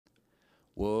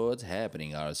What's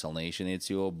happening, RSL Nation? It's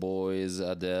your boys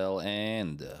Adele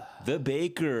and The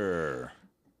Baker.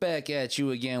 back at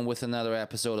you again with another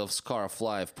episode of Scarf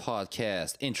Live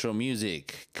podcast. Intro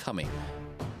music coming.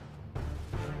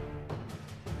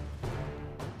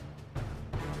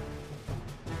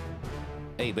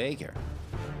 Hey Baker,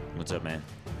 What's up, man?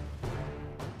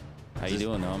 how you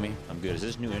doing, homie? I'm good. Is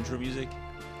this new intro music?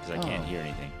 Because I can't Oh. hear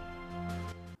anything.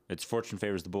 It's Fortune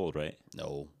Favors the Bold, right?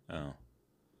 No, Oh.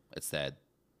 it's that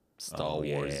Star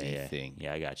yeah, Warsy yeah. thing.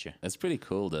 Yeah, I got you. It's pretty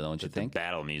cool, though, don't you The think?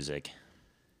 battle music.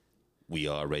 We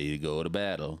are ready to go to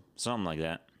battle. Something like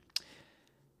that.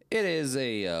 It is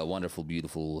a wonderful,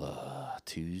 beautiful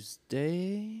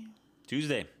Tuesday.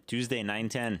 Tuesday,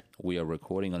 9:10. We are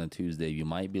recording on a Tuesday. You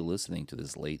might be listening to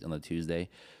this late on a Tuesday.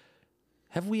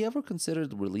 Have we ever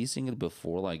considered releasing it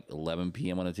before like 11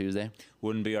 p.m. on a Tuesday?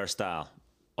 Wouldn't be our style.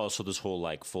 Also, this whole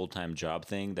like full-time job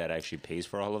thing that actually pays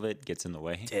for all of it gets in the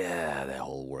way. Yeah, that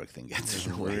whole work thing gets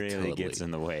in the way. Really totally. gets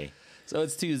in the way. So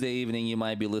it's Tuesday evening. You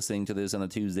might be listening to this on a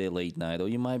Tuesday late night, or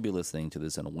you might be listening to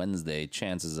this on a Wednesday.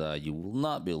 Chances are you will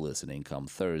not be listening come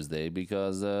Thursday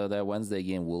because that Wednesday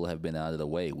game will have been out of the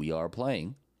way. We are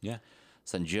playing Yeah.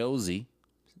 San Jose.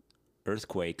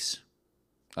 Earthquakes.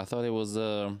 I thought it was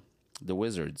the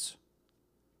Wizards.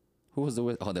 Who was the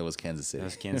Wiz? Oh, that was Kansas City. That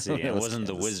was Kansas City. That It was wasn't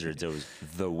the Kansas Wizards. It was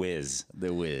the Wiz.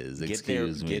 The Wiz.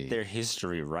 Get their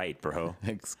history right, bro.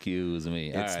 Excuse me.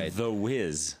 It's All right. the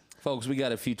Wiz. Folks, we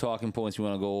got a few talking points we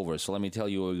want to go over. So let me tell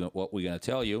you what we're going to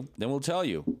tell you. Then we'll tell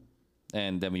you.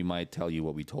 And then we might tell you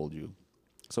what we told you.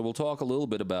 So we'll talk a little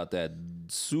bit about that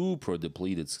super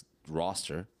depleted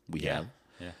roster we have.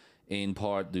 Yeah. In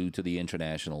part due to the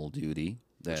international duty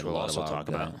that Which we'll also talk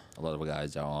about. A lot of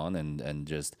guys are on. And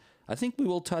just, I think we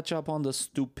will touch up on the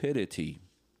stupidity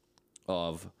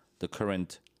of the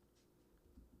current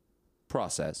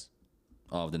process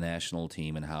of the national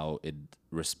team and how it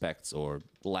respects or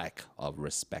lack of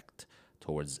respect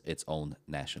towards its own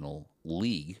national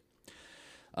league.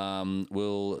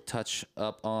 We'll touch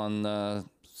up on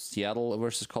Seattle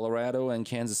versus Colorado and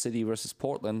Kansas City versus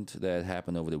Portland that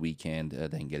happened over the weekend.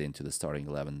 Then get into the starting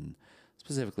 11,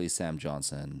 specifically Sam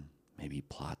Johnson. Maybe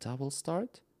Plata will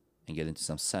start and get into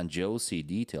some San Jose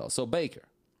details. So Baker,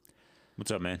 What's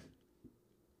up, man?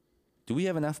 do we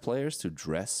have enough players to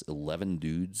dress 11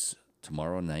 dudes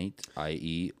tomorrow night,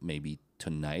 i.e., maybe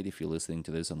tonight if you're listening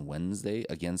to this on Wednesday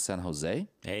against San Jose?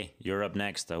 Hey, you're up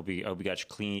next. I hope you got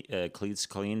your cleats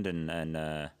cleaned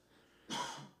and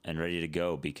ready to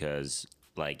go because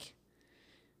like,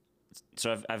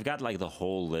 so I've got like the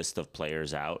whole list of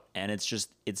players out, and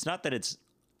it's not that it's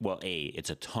it's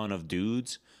a ton of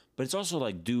dudes, but it's also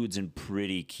like dudes in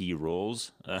pretty key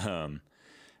roles.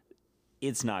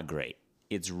 It's not great.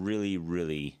 It's really,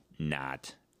 really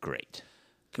not great.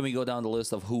 Can we go down the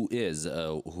list of who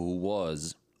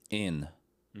was in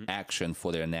action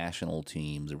for their national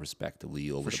teams,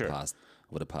 respectively, over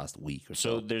the past week or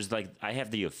so? So there's like I have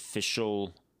the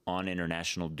official on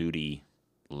international duty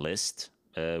list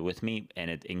with me,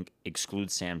 and it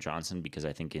excludes Sam Johnson because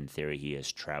I think in theory he is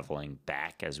traveling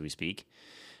back as we speak.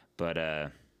 But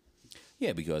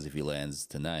Yeah, because if he lands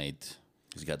tonight,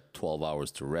 he's got 12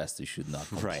 hours to rest. He should not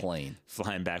complain.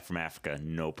 flying back from Africa,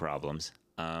 no problems.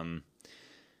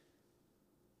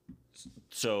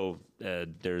 So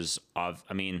there's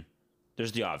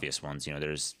the obvious ones. You know,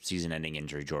 there's season-ending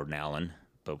injury Jordan Allen,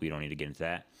 but we don't need to get into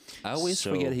that. I always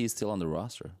forget he's still on the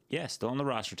roster. Yeah, still on the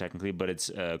roster technically, but it's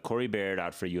Corey Baird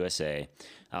out for USA,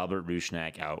 Albert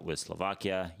Rushnak out with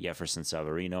Slovakia, Jefferson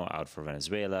Savarino out for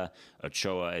Venezuela,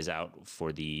 Ochoa is out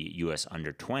for the U.S.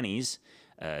 under-20s,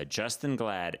 Justin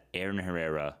Glad, Aaron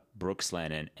Herrera, Brooks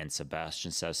Lennon, and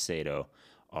Sebastian Saucedo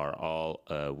are all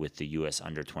with the U.S.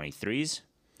 under-23s.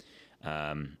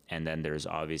 And then there's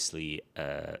obviously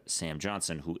Sam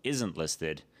Johnson, who isn't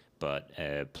listed, but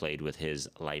played with his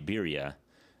Liberia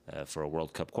for a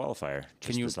World Cup qualifier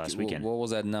this last weekend. What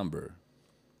was that number?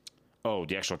 Oh,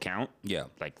 the actual count? Yeah.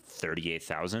 Like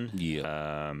 38,000?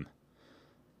 Yeah.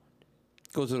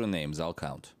 Go through the names. I'll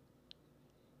count.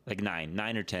 Like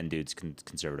nine or 10 dudes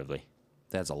conservatively.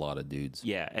 That's a lot of dudes.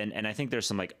 Yeah, and I think there's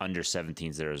some like under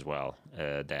 17s there as well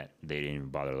that they didn't even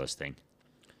bother listing.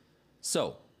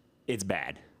 So, It's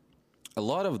bad. a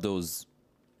lot of those,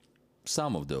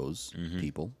 some of those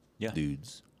people, Yeah.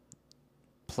 dudes,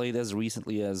 played as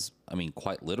recently as,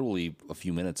 quite literally a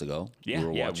few minutes ago. Yeah, we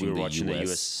were watching the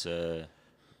U.S.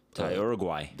 Play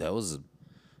Uruguay. That was,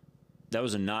 That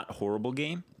was a not horrible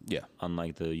game, yeah,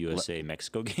 unlike the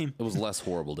USA-Mexico game. it was less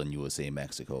horrible than USA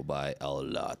Mexico by a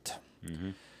lot.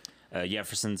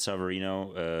 Jefferson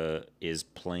Savarino is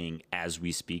playing as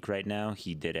we speak right now.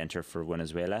 He did enter for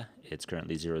Venezuela. It's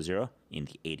currently 0-0 in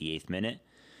the 88th minute.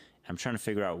 I'm trying to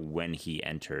figure out when he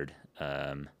entered.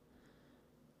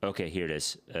 Okay, here it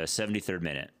is. 73rd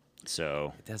minute.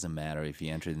 So It doesn't matter if he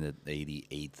entered in the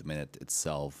 88th minute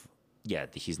itself. yeah,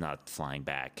 he's not flying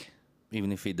back.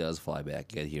 Even if he does fly back,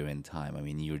 get here in time. I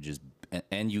mean, you're just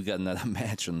and you got another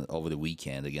match over the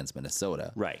weekend against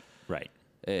Minnesota. Right.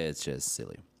 It's just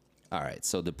silly. All right,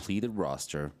 so depleted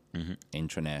roster,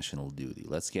 international duty.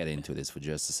 Let's get into this for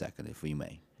just a second, if we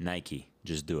may. Nike,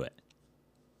 just do it.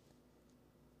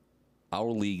 Our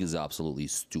league is absolutely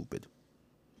stupid.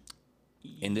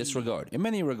 In this regard, in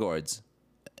many regards,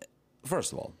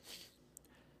 first of all,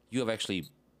 you have actually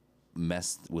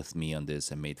messed with me on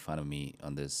this and made fun of me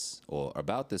on this or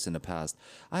about this in the past.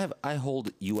 I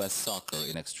hold U.S. soccer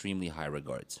in extremely high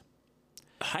regards.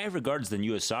 Higher regards than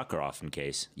U.S. soccer, often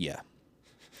case. Yeah.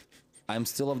 I'm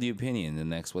still of the opinion in the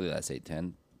next, what did I say,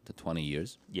 10 to 20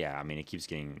 years? Yeah, I mean, it keeps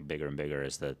getting bigger and bigger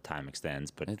as the time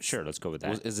extends, but sure, let's go with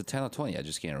that. Is it 10 or 20? I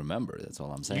just can't remember. That's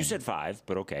all I'm saying. You said 5,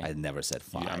 but okay. I never said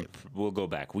 5. We'll go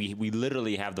back. We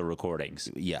literally have the recordings.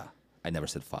 Yeah, I never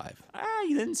said 5.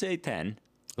 You didn't say 10.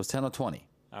 It was 10 or 20.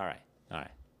 All right.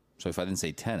 So if I didn't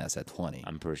say 10, I said 20.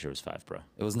 I'm pretty sure it was 5, bro.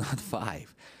 It was not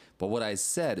 5. But what I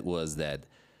said was that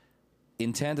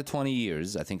in 10 to 20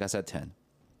 years, I think I said 10.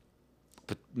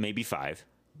 But maybe 5.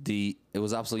 It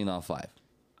was absolutely not 5.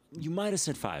 You might have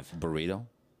said 5. Burrito?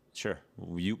 Sure.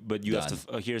 But you have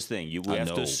to. Here's the thing. We have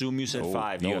to No. assume you said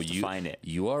 5. You have to find it.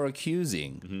 You are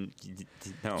accusing.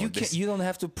 No, You don't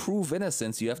have to prove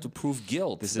innocence. You have to prove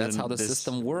guilt. That's how the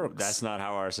system works. That's not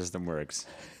how our system works.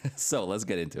 So let's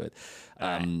get into it.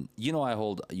 You know, I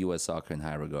hold U.S. soccer in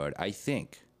high regard. I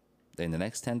think that in the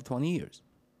next 10 to 20 years,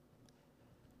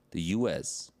 the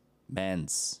U.S.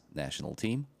 men's national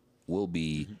team will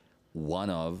be one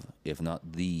of, if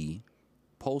not the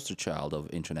poster child of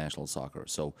international soccer.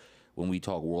 So when we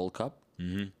talk World Cup,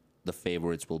 the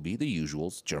favorites will be the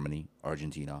usuals: Germany,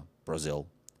 Argentina, Brazil,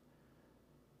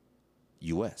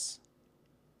 U.S.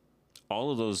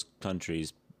 All of those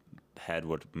countries had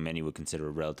what many would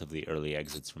consider relatively early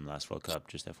exits from last World Cup,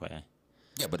 just FYI.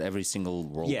 Yeah, but every single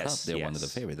World Yes, Cup, they're one of the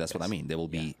yes, favorites. That's what I mean. They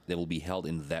will be held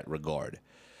in that regard.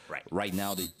 Right. Right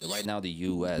now, the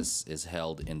U.S. is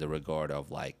held in the regard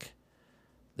of like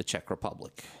the Czech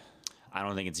Republic I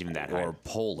don't think it's even that high. or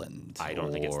Poland. I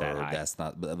don't think it's that or high. That's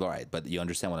not. But, all right, but you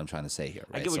understand what I'm trying to say here,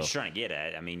 right? I get what So you're trying to get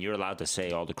at. I mean, you're allowed to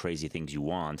say all the crazy things you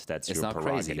want. That's It's your not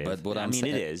prerogative. crazy, but what I I'm mean,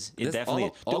 saying- it is. It this-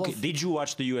 definitely. all okay, of- did you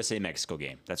watch the USA-Mexico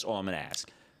game? That's all I'm going to ask.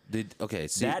 okay,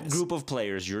 see, That group of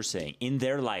players, you're saying, in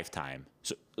their lifetime,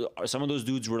 so some of those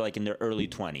dudes were like in their early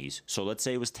 20s. So let's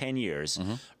say it was 10 years.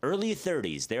 Early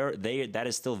 30s, that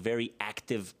is still very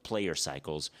active player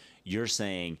cycles. You're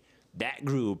saying that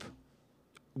group,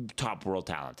 top world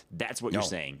talent. That's what you're No.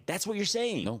 saying. That's what you're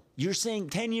saying. No. You're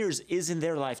saying 10 years is in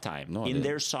their lifetime, No, in they-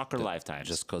 their soccer lifetimes.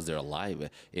 just because they're alive.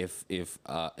 If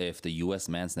the U.S.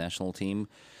 men's national team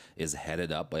is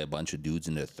headed up by a bunch of dudes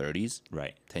in their 30s,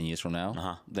 Right. 10 years from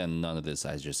now, then none of this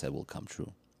I just said will come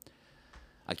true.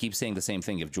 I keep saying the same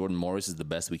thing. If Jordan Morris is the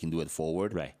best we can do it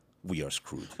forward, Right. we are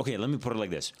screwed. Okay, let me put it like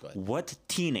this. ahead. What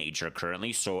teenager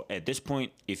currently, so at this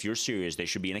point, if you're serious, they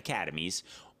should be in academies.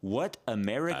 What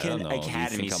American know. Do you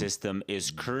academy think I'm- system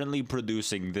is currently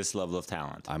producing this level of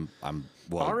talent? I'm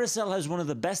well. RSL has one of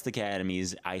the best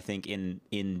academies, I think, in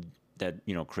that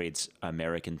creates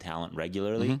American talent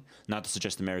regularly. Mm-hmm. Not to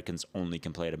suggest Americans only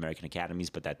can play at American academies,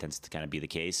 but that tends to kind of be the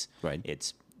case. Right.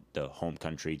 It's the home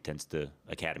country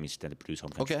academies tend to produce home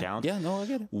country Okay. talent. Yeah. No, I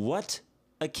get it. What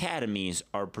academies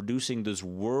are producing this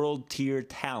world tier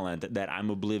talent that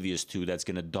I'm oblivious to that's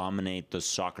going to dominate the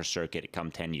soccer circuit come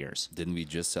 10 years? Didn't we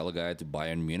just sell a guy to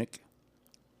Bayern Munich?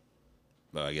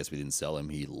 Well, I guess we didn't sell him.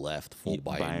 He left for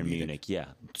Bayern Munich. Yeah.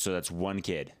 So that's one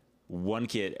kid.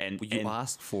 And You and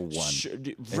asked for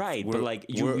one. right, but like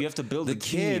you have to build the a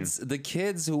team. kids. The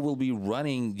kids who will be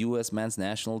running U.S. men's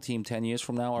national team 10 years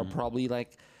from now are Mm-hmm. probably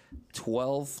like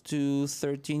 12 to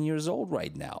 13 years old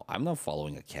right now. I'm not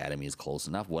following academies close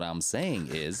enough. What I'm saying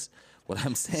is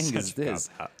Such a this.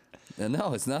 cop-out.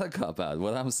 No, it's not a cop out.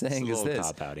 What I'm saying a is little this: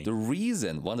 cop-outing. the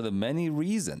reason, one of the many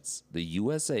reasons, the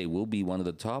USA will be one of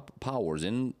the top powers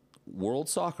in world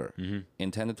soccer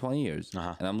in 10 to 20 years,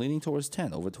 and I'm leaning towards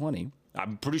 10 over 20.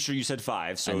 I'm pretty sure you said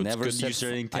 5, so it's Never good said you're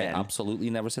saying I 10. absolutely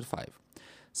never said 5.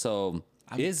 So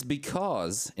is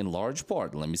because, in large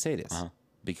part, let me say this,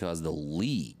 because the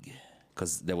league,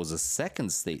 because there was a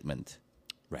second statement,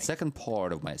 second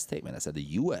part of my statement. I said the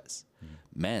U.S.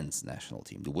 men's national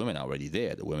team, the women are already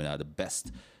there. The women are the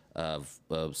best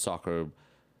soccer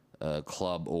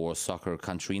club or soccer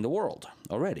country in the world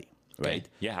already, right?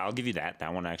 Yeah, I'll give you that.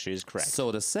 That one actually is correct.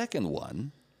 So the second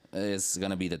one is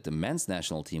going to be that the men's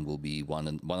national team will be one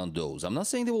of those. I'm not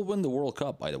saying they will win the World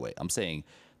Cup, by the way. I'm saying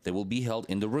they will be held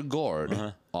in the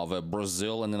regard of a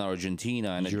Brazil and an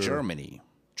Argentina and a Germany.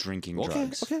 Drinking Okay,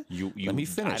 drugs. okay. Let me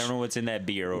finish. I don't know what's in that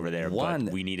beer over there, but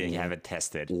we need to have it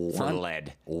tested for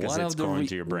lead because it's going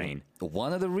to your brain.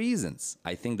 One of the reasons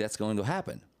I think that's going to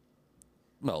happen,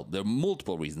 well, there are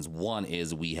multiple reasons. One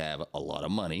is we have a lot of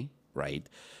money, right?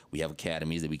 We have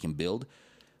academies that we can build.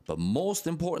 But most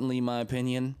importantly, in my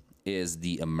opinion, is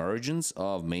the emergence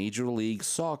of Major League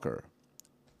Soccer.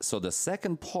 So the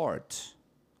second part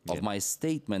of my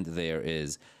statement there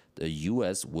is the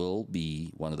U.S. will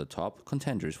be one of the top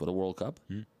contenders for the World Cup,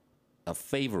 a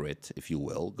favorite, if you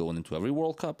will, going into every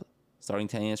World Cup starting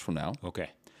 10 years from now. Okay.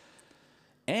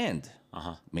 And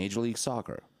Major League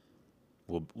Soccer.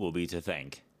 Will be to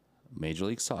thank. Major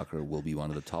League Soccer will be one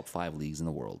of the top 5 leagues in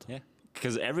the world. Yeah.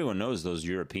 Because everyone knows those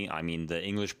European, I mean, the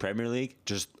English Premier League,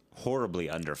 just horribly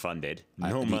underfunded.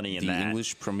 No money in that. The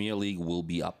English Premier League will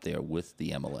be up there with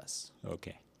the MLS.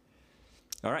 Okay.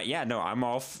 All right. Yeah, no, I'm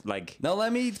off. Like, now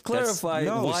let me clarify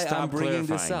why I'm bringing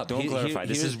this up. Don't clarify.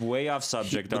 This is way off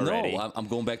subject already. No, I'm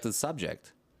going back to the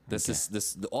subject.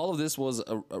 All of this was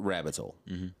a rabbit hole.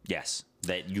 Yes,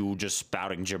 that you just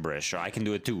spouting gibberish. I can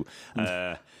do it too.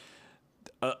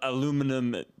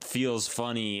 Aluminum feels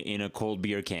funny in a cold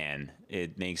beer can.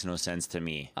 It makes no sense to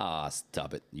me. Ah,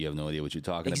 stop it. You have no idea what you're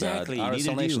talking Exactly, about. neither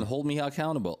RSL do Nation, you. hold me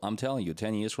accountable. I'm telling you,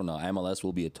 10 years from now, MLS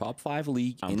will be a top 5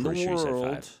 league I'm in the pretty sure you said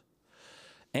world. 5.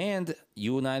 And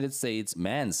United States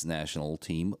men's national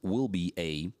team will be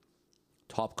a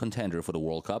top contender for the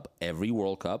World Cup, every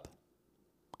World Cup.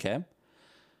 Okay?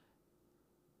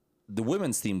 The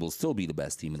women's team will still be the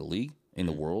best team in the league, in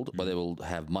the world, but they will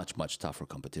have much, much tougher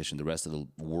competition. The rest of the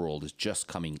world is just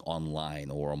coming online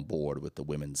or on board with the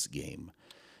women's game.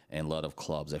 And a lot of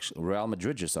clubs, actually, Real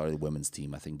Madrid just started a women's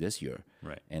team, I think, this year.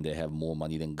 Right. And they have more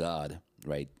money than God,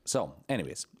 right? So,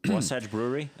 anyways. Wasatch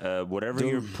Brewery, whatever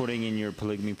you're putting in your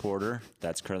polygamy porter,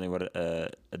 that's currently what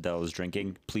Adele is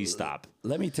drinking. Please stop.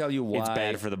 Let me tell you why. It's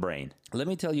bad for the brain. Let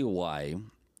me tell you why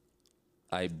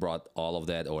I brought all of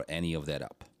that or any of that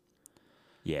up,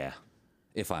 Yeah.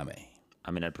 if I may.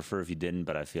 I mean, I'd prefer if you didn't,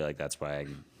 but I feel like that's why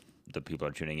the people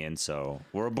are tuning in. So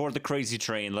we're aboard the crazy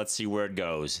train. Let's see where it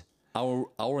goes.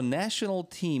 Our national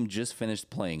team just finished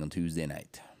playing on Tuesday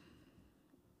night.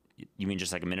 You mean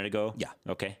just like a minute ago? Yeah.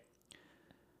 Okay.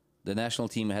 The national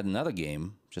team had another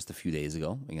game just a few days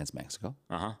ago against Mexico.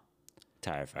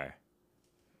 Tire fire.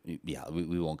 Yeah,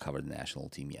 we won't cover the national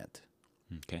team yet.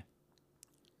 Okay.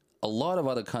 A lot of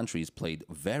other countries played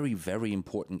very, very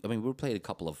important. I mean, we played a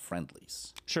couple of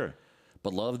friendlies, Sure.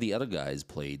 but a lot of the other guys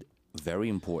played very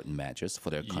important matches for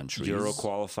their countries. Euro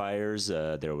qualifiers.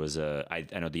 There was I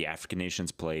know the African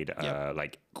nations played Yep.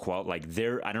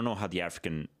 I don't know how the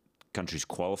African countries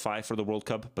qualify for the World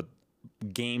Cup, but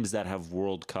games that have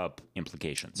World Cup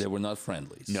implications. They were not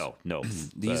friendlies. No.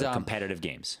 These are competitive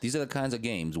games. These are the kinds of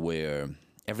games where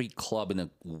every club in the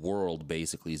world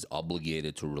basically is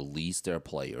obligated to release their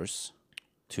players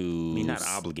to. I mean, not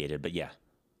obligated, but yeah,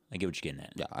 I get what you're getting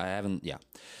at. Yeah, I haven't. Yeah.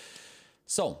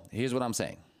 So here's what I'm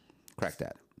saying. Crack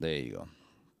that. There you go.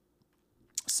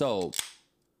 So,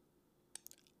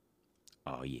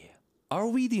 Oh yeah. are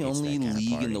we the only that kind of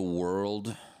league in party. the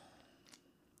world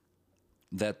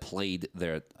that played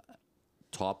their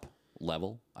top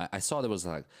level? I saw there was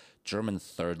like German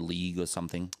third league or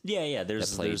something. Yeah.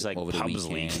 There's played like over the pubs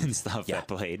league weekend. and stuff Yeah. that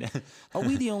played. Are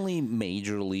we the only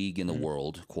major league in the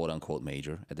world, quote unquote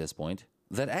major at this point,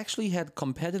 that actually had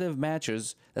competitive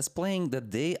matches that's playing the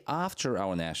day after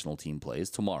our national team plays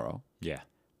tomorrow? Yeah.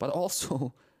 But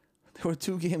also, there were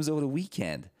 2 games over the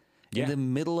weekend Yeah. in the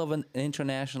middle of an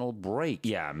international break.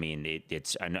 Yeah, I mean,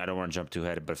 it's. I don't want to jump too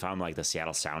ahead, but if I'm like the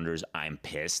Seattle Sounders, I'm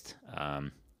pissed.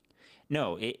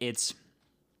 No, it's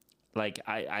like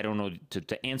I don't know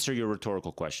to answer your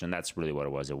rhetorical question. That's really what it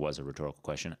was. It was a rhetorical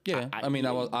question. Yeah, I mean,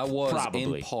 I was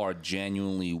probably. in part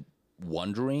genuinely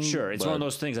wondering. Sure, it's one of but-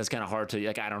 those things that's kind of hard to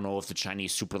like. I don't know if the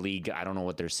Chinese Super League. I don't know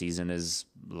what their season is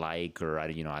like, or I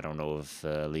don't know if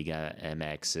Liga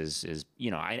MX is.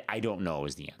 I don't know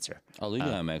is the answer. Oh, Liga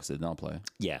MX did not play.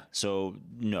 Yeah, so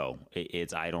no,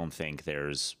 it's. I don't think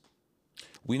there's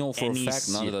We know for a Any fact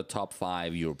none se- of the top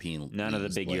 5 European none of the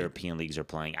leagues big played. European leagues are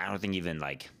playing. I don't think even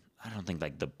like. I don't think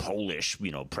like the Polish,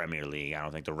 Premier League. I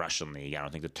don't think the Russian league. I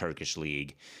don't think the Turkish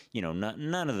league.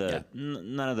 None of the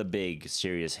none of the big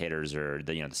serious hitters or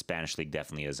the the Spanish league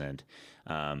definitely isn't.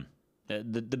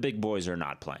 The big boys are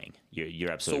not playing. You're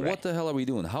So absolutely right. what the hell are we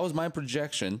doing? How is my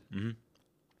projection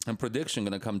Mm-hmm. and prediction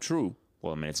going to come true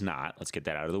Well, I mean, it's not. Let's get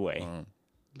that out of the way.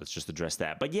 Let's just address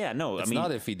that. But yeah, no, It's I mean,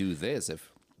 not if we do this.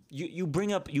 If you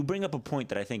bring up a point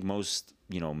that I think most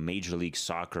Major League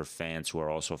Soccer fans who are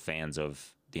also fans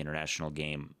of the international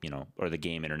game, or the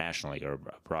game internationally or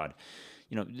abroad,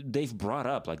 they've brought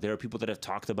up, like, there are people that have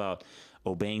talked about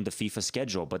obeying the FIFA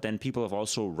schedule, but then people have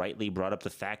also rightly brought up the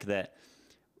fact that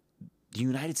the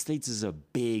United States is a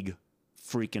big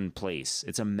freaking place.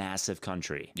 It's a massive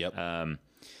country. Yep.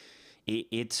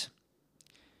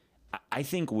 I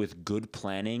think with good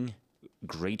planning,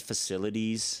 great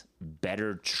facilities,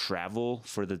 better travel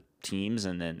for the teams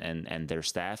and their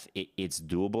staff, it's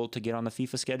doable to get on the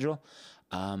FIFA schedule.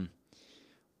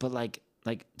 But like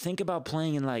think about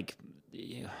playing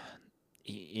in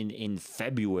in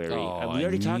February. Oh, We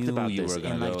already I talked knew about you this were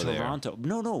gonna in like go there. Toronto.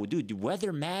 No, dude,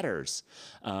 weather matters.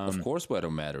 of course,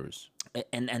 weather matters.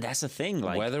 And that's the thing.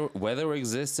 Like, Weather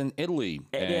exists in Italy,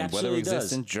 it and weather absolutely exists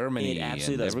does. in Germany. It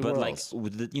absolutely and does. But everywhere like, else.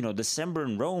 with December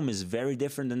in Rome is very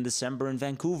different than December in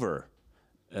Vancouver.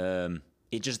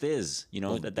 It just is.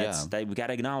 That we got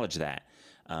to acknowledge that.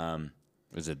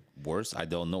 Is it worse? I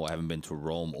don't know. I haven't been to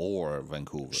Rome or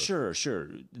Vancouver. Sure.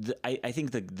 I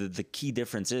think the key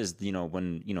difference is,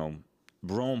 when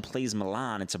Rome plays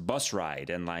Milan, it's a bus ride,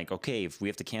 and like, okay, if we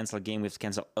have to cancel a game, we have to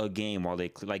cancel a game while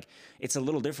they like. It's a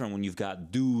little different when you've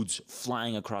got dudes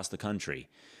flying across the country.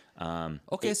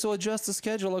 Okay, so adjust the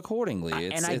schedule accordingly.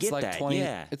 And I it's get like that, 20,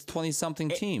 yeah. It's 20-something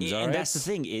teams, all And right? that's the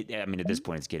thing. I mean, at this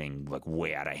point, it's getting like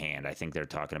way out of hand. I think they're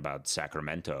talking about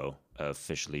Sacramento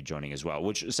officially joining as well,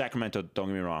 which Sacramento, don't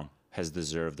get me wrong, has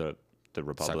deserved the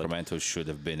Republic. Sacramento should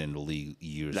have been in the league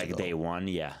years Like ago. day one,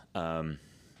 yeah.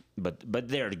 But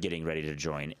they're getting ready to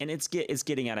join, and it's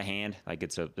getting out of hand. Like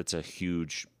it's a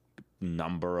huge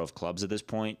number of clubs at this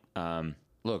point.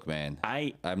 Look, man,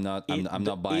 I- I'm not it- I'm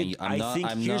not buying. I think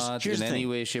I'm here's- not here's in the any thing.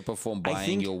 way, shape, or form I buying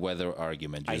think- your weather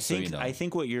argument. I Just so think you know. I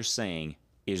think what you're saying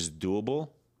is doable,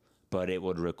 but it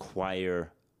would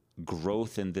require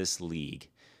growth in this league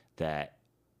that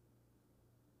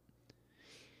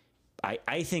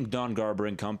I think Don Garber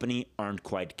and company aren't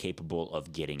quite capable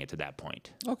of getting it to that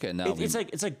point. Okay, now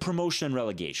It's like promotion and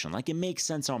relegation. Like, it makes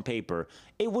sense on paper.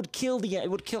 It would kill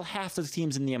half of the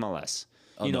teams in the MLS.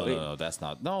 oh, no, that's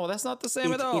not the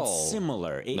same at all. It's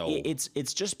similar. No.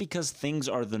 It's just because things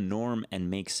are the norm and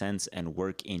make sense and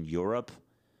work in Europe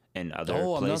and other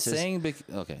Oh, I'm not places. saying.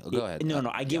 Okay, go ahead. No,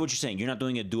 I get what you're saying. You're not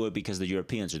doing it because the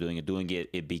Europeans are doing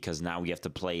it because now we have to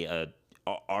play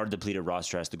our depleted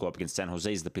roster has to go up against San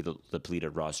Jose's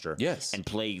depleted roster. Yes. And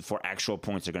play for actual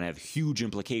points are going to have huge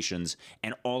implications,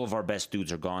 and all of our best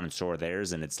dudes are gone and so are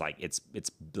theirs, and it's like it's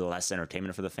less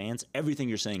entertainment for the fans. Everything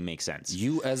you're saying makes sense.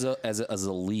 You as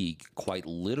a league quite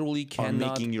literally Are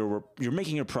cannot. you're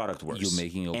making your product worse. You're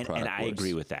making your product and I worse.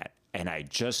 agree with that. And I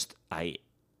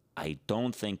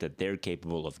don't think that they're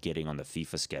capable of getting on the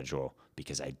FIFA schedule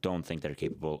because I don't think they're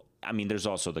capable. I mean, there's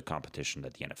also the competition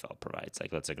that the NFL provides.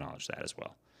 Like, let's acknowledge that as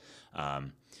well.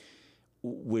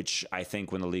 Which I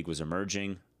think when the league was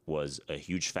emerging was a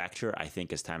huge factor. I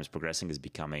think as time is progressing is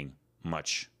becoming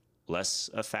much less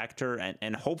a factor,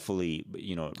 and hopefully,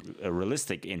 a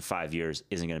realistic in 5 years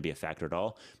isn't going to be a factor at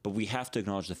all. But we have to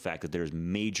acknowledge the fact that there's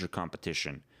major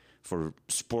competition for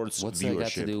sports What's viewership. that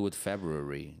got to do with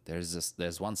February?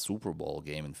 There's one Super Bowl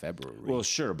game in February. Well,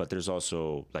 sure, but there's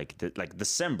also like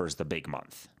December's the big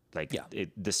month. Like, Yeah.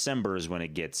 December is when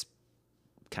it gets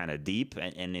kind of deep,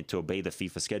 and to obey the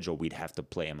FIFA schedule, we'd have to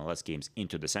play MLS games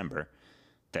into December.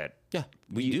 That yeah,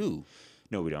 we do.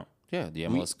 No, we don't. Yeah, the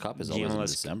MLS Cup is The always in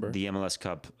MLS December. The MLS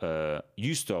Cup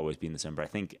used to always be in December. I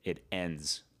think it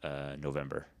ends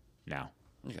November now.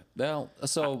 Okay. Well,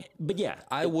 so But yeah,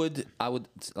 I'll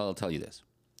tell you this.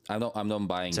 I'm not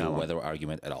buying your Tell 'em. weather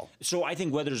argument at all. so I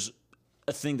think weather's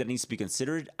a thing that needs to be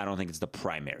considered. I don't think it's the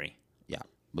primary. Yeah.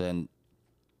 But then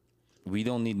we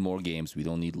don't need more games. We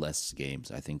don't need less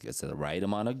games. I think it's the right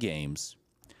amount of games.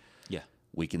 Yeah.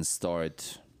 We can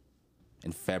start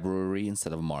in February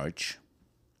instead of March.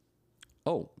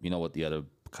 Oh, you know what the other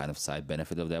kind of side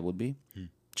benefit of that would be?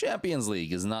 Champions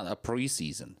League is not a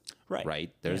preseason. Right.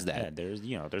 Right? There's Yeah,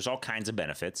 that. there's all kinds of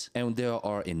benefits. And there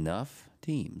are enough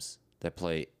teams that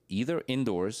play either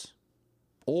indoors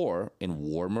or in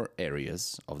warmer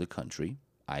areas of the country,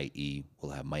 i.e.,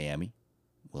 we'll have Miami,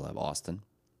 we'll have Austin.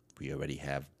 We already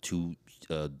have two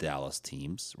Dallas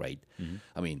teams, right? Mm-hmm.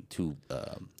 I mean, two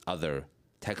other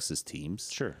Texas teams.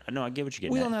 Sure. No, I get what you're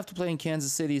getting We at. don't have to play in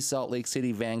Kansas City, Salt Lake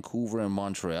City, Vancouver, and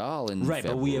Montreal in Right,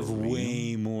 but we have February.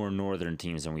 way more northern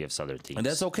teams than we have southern teams. And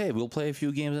that's okay. We'll play a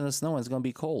few games in the snow and it's going to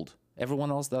be cold.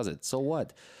 Everyone else does it. So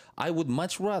what? I would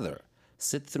much rather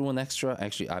sit through an extra.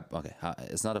 Actually,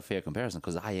 it's not a fair comparison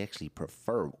because I actually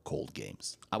prefer cold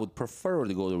games. I would prefer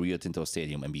to go to Rio Tinto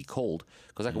Stadium and be cold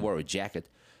because I can wear a jacket,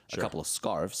 a couple of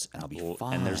scarves, and I'll be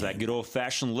fine. And there's that good old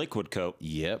fashioned liquid coat.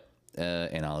 Yep.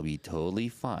 And I'll be totally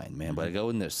fine, man. But I go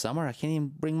in the summer, I can't even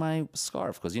bring my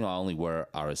scarf because, I only wear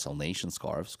RSL Nation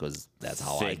scarves because that's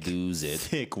how I do it.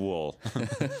 Thick wool.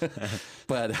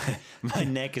 But my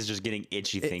neck is just getting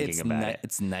itchy thinking about it.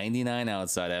 It's 99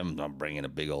 outside. I'm bringing a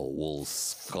big old wool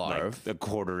scarf. Like a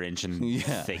quarter-inch in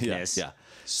thickness. Yeah.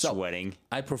 Sweating.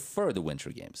 I prefer the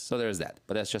winter games. So there's that.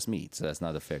 But that's just me. So that's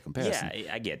not a fair comparison.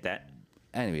 Yeah, I get that.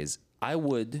 Anyways, I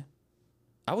would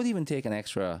even take an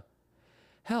extra...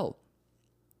 Hell,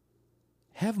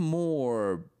 have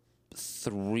more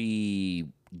 3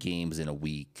 games in a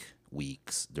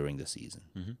weeks during the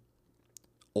season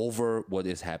over what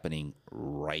is happening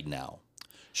right now.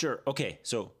 Sure. Okay.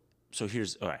 So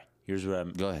here's all right. Here's what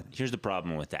I'm. Go ahead. Here's the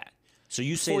problem with that. So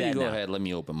you say Before that you go now. ahead, let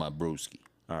me open my brewski.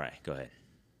 All right. Go ahead.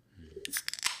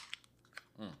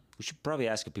 We should probably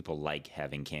ask if people like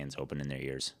having cans open in their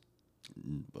ears.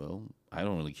 Well, I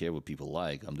don't really care what people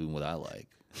like. I'm doing what I like.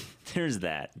 There's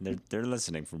that. They're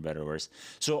listening for better or worse.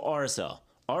 So RSL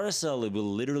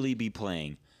will literally be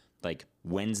playing like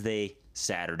Wednesday,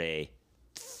 Saturday.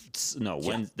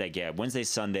 Wednesday,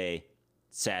 Sunday,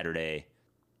 Saturday,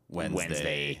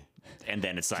 Wednesday, and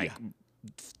then it's like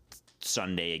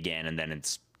Sunday again, and then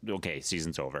it's okay.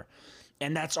 Season's over,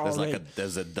 and that's all.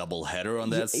 There's a double header on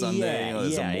that Sunday.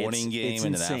 There's a morning game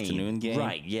and an afternoon game.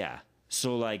 Right? Yeah.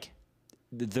 So like.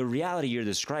 The reality you're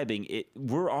describing,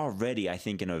 we're already, I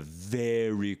think, in a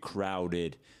very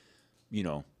crowded,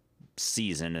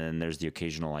 season, and then there's the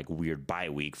occasional like weird bye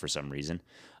week for some reason.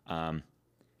 I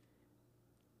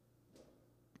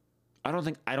don't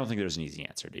think there's an easy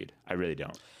answer, dude. I really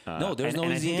don't. No, there's no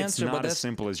easy answer. It's not but as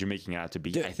simple as you're making it out to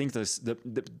be. I think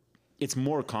it's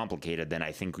more complicated than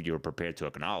I think you're prepared to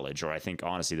acknowledge, or I think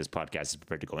honestly this podcast is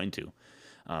prepared to go into.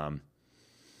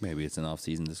 Maybe it's an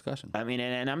off-season discussion. I mean,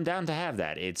 and I'm down to have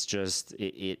that. It's just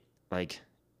it's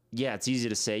easy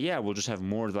to say, yeah, we'll just have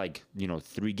more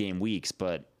 3-game weeks,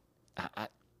 but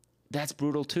that's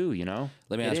brutal too,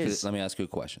 Let me ask you a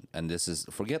question. And this is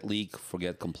forget league,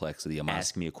 forget complexity.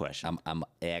 Ask me a question. I'm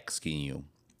asking you.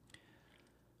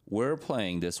 We're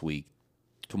playing this week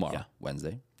tomorrow,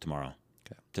 Wednesday. Tomorrow.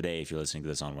 Okay. Today, if you're listening to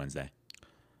this on Wednesday.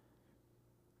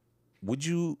 Would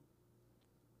you?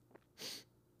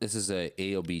 This is a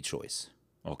A or B choice.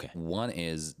 Okay. One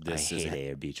is this. I hate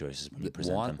A or B choices when you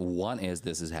present them. One is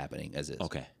this is happening as is.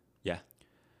 Okay. Yeah.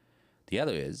 The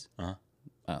other is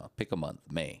pick a month,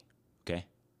 May. Okay.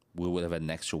 We would have an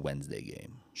extra Wednesday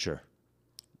game. Sure.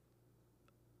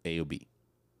 A or B.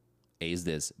 A is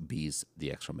this, B is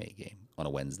the extra May game on a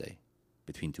Wednesday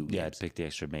between 2 games. Yeah, I'd pick the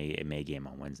extra May game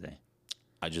on Wednesday.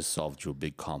 I just solved your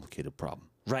big complicated problem.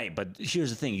 Right, but here's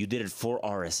the thing. You did it for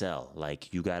RSL.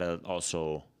 Like, you got to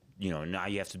also, now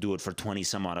you have to do it for 20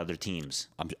 some odd other teams.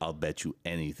 I'll bet you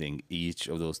anything. Each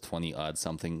of those 20 odd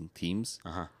something teams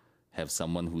have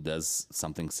someone who does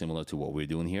something similar to what we're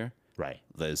doing here. Right.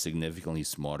 That is significantly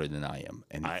smarter than I am.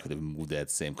 And you could have moved that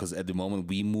same. Because at the moment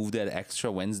we move that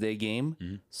extra Wednesday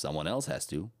game, someone else has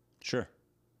to. Sure.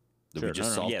 We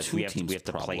just solved yes, two we have teams' to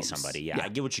play problems. somebody. Yeah, I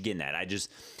get what you're getting at.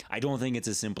 I don't think it's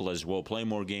as simple as, well, play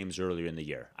more games earlier in the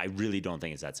year. I really don't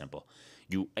think it's that simple.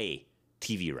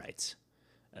 TV rights.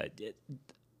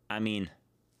 I mean,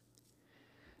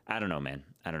 I don't know, man.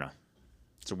 I don't know.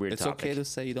 It's a weird topic. It's okay to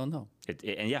say you don't know.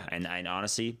 And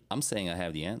honestly, I'm saying I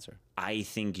have the answer. I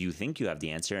think you have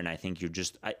the answer, and I think you're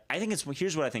just. I think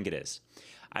here's what I think it is.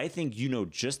 I think you know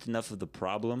just enough of the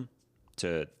problem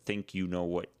to think you know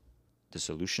what the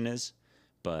solution is,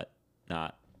 but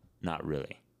not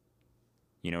really.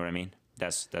 You know what I mean?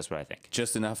 That's what I think.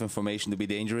 Just enough information to be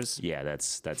dangerous? Yeah,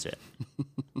 that's it.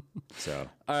 So,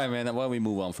 all right, man. Why don't we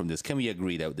move on from this? Can we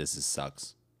agree that this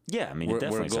sucks? Yeah, I mean, it we're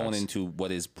definitely going sucks. into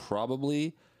what is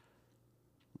probably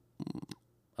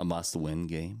a must-win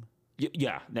game.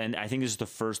 Yeah, and I think this is the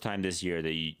first time this year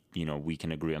that we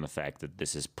can agree on the fact that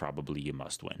this is probably a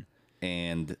must-win.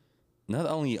 And not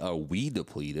only are we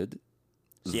depleted,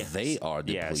 they are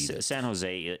depleted. Yeah, San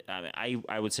Jose,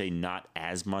 I would say not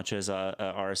as much as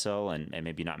RSL, and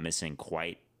maybe not missing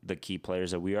quite the key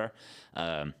players that we are.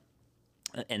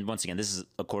 And once again, this is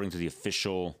according to the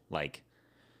official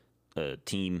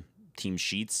team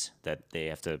sheets that they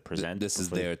have to present. This is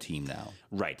their team now.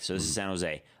 Right. So this is San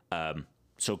Jose.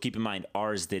 So keep in mind,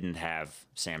 ours didn't have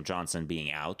Sam Johnson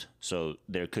being out. So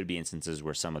there could be instances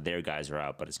where some of their guys are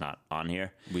out, but it's not on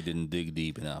here. We didn't dig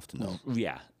deep enough to know.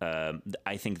 Yeah.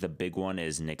 I think the big one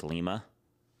is Nick Lima.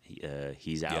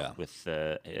 He's out Yeah. with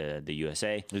the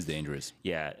USA. It's dangerous.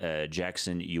 Yeah,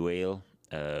 Jackson Uale,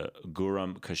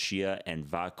 Guram Kashia, and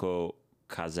Vako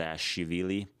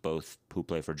Kazashvili, both who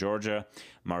play for Georgia.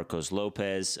 Marcos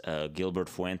Lopez, Gilbert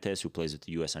Fuentes, who plays with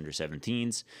the U.S.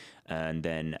 under-17s, and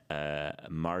then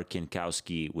Mark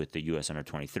Jankowski with the U.S.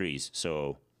 under-23s.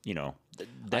 So,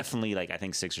 definitely I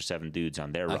think 6 or 7 dudes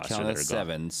on their I roster counted that are gone.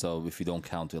 7, so if you don't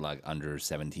count the under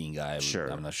 17 guy, Sure,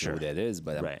 I'm not sure. sure who that is,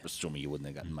 but I'm Right. assuming you wouldn't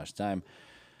have gotten much time.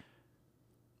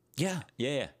 Yeah.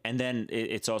 Yeah. And then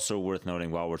it's also worth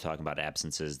noting while we're talking about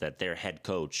absences that their head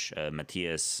coach,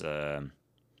 Matthias,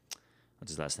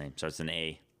 what's his last name? Starts with an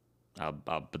A.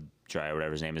 I'll try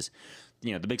whatever his name is.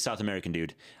 The big South American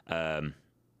dude.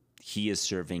 He is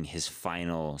serving his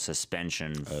final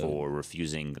suspension for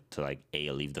refusing to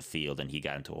leave the field, and he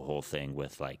got into a whole thing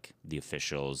with the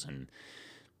officials and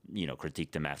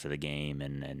critiqued them after the game,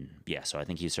 and yeah. So I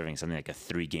think he's serving something like a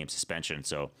 3-game suspension.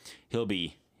 So he'll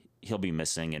be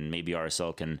missing, and maybe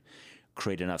RSL can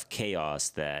create enough chaos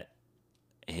that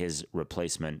his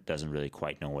replacement doesn't really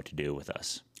quite know what to do with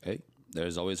us. Hey,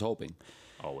 there's always hoping.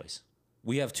 Always.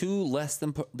 We have 2 less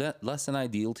than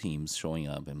ideal teams showing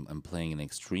up and playing an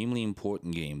extremely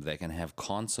important game that can have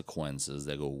consequences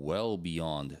that go well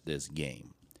beyond this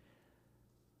game.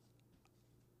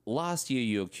 Last year,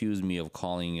 you accused me of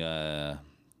calling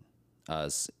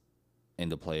us in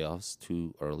the playoffs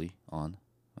too early on,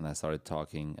 when I started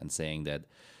talking and saying that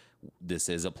this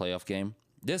is a playoff game.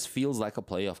 This feels like a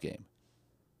playoff game.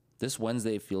 This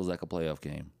Wednesday feels like a playoff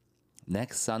game.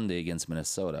 Next Sunday against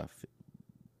Minnesota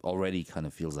already kind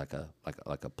of feels like a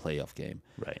playoff game.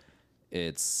 Right.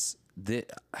 It's the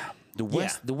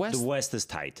West. The West is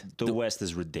tight. The West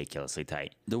is ridiculously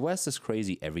tight. The West is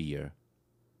crazy every year.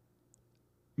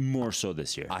 More so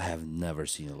this year. I have never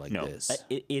seen it like this.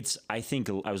 It's. I think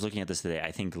I was looking at this today.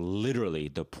 I think literally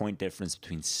the point difference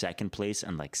between second place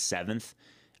and 7th,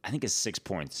 I think is 6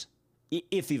 points,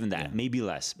 if even that. Maybe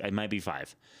less. It might be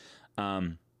 5. I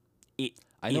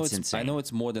know it's insane. I know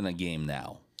it's more than a game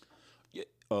now.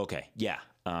 Okay. Yeah.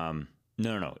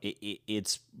 No.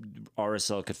 It's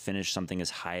RSL could finish something as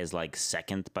high as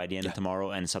 2nd by the end of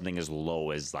tomorrow, and something as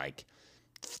low as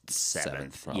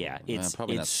 7th. Probably. Yeah.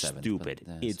 Probably not It's 7th, but stupid.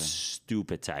 yeah, It's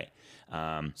stupid tight.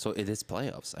 So it is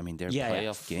playoffs. I mean, they're Yeah,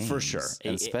 playoff games for sure.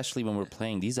 and especially when we're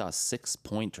playing. These are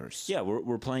 6-pointers. Yeah,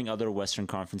 we're playing other Western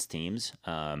Conference teams.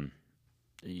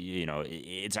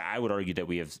 It's. I would argue that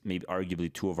we have maybe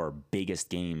arguably 2 of our biggest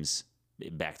games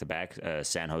back to back: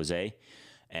 San Jose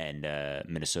and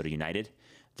Minnesota United.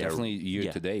 Definitely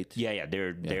year to date. Yeah.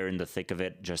 They're in the thick of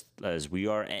it, just as we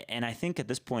are. And I think at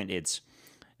this point, it's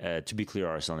to be clear,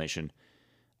 RSL Nation.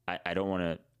 I don't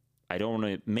want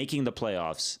to. Making the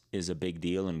playoffs is a big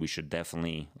deal, and we should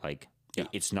definitely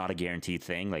It's not a guaranteed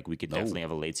thing. We could definitely have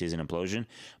a late season implosion,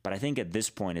 but I think at this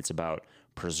point, it's about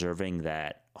preserving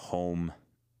that home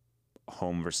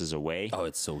versus away. Oh,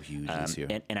 it's so huge this year.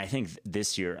 And I think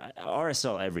this year,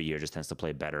 RSL every year just tends to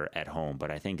play better at home.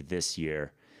 But I think this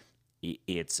year,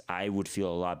 I would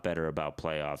feel a lot better about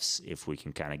playoffs if we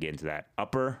can kind of get into that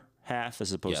upper half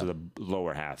as opposed to the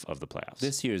lower half of the playoffs.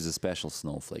 This year is a special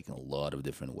snowflake in a lot of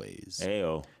different ways.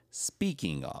 Ayo.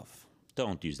 Speaking of,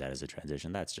 Don't use that as a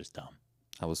transition. That's just dumb.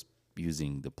 I was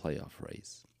using the playoff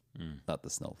race, not the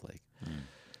snowflake.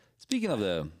 Speaking of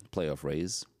the playoff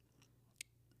race,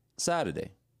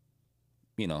 Saturday,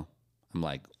 I'm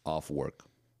off work,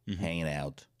 hanging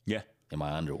out Yeah. in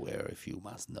my underwear, if you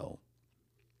must know.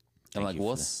 I'm Thank you for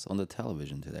what's on the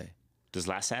television today? This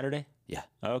last Saturday? Yeah.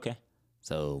 Oh, okay.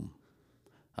 So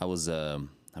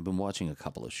I've been watching a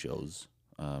couple of shows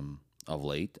of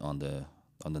late on the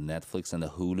Netflix and the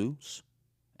Hulus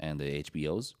and the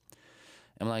HBOs.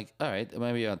 I'm like, all right,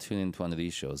 maybe I'll tune into one of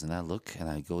these shows. And I look and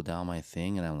I go down my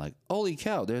thing and I'm like, holy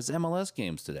cow, there's MLS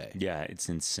games today. Yeah, it's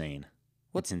insane.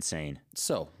 What's insane?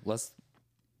 So let's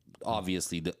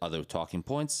obviously the other talking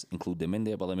points, include them in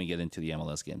there, but let me get into the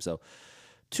MLS game. So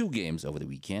 2 games over the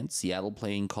weekend, Seattle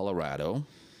playing Colorado,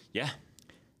 Yeah.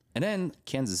 and then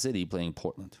Kansas City playing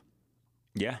Portland.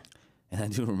 Yeah. And I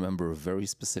do remember a very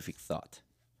specific thought.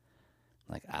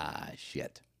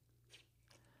 Shit.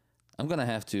 I'm going to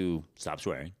have to Stop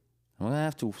swearing.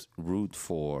 root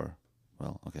for,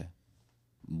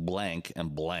 blank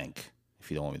and blank, if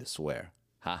you don't want me to swear.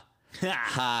 Ha.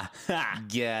 Ha.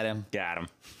 Get him. Got him.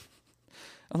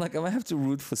 I'm going to have to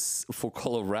root for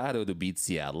Colorado to beat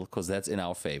Seattle because that's in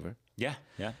our favor. Yeah.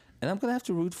 Yeah. And I'm going to have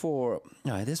to root for,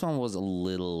 this one was a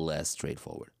little less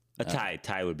straightforward. A tie.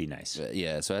 Tie would be nice.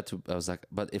 Yeah, so I was like,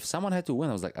 but if someone had to win,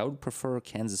 I was like, I would prefer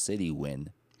Kansas City win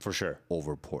For sure.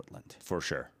 over Portland. For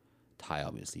sure. tie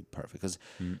obviously perfect because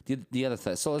the other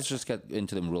thing. So let's just get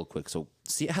into them real quick. So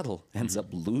Seattle ends up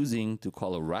losing to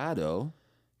Colorado,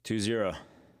 2-0.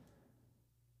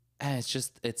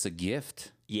 and it's a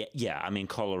gift. Yeah. I mean,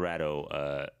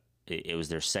 Colorado. It was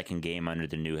their second game under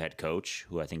the new head coach,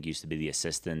 who I think used to be the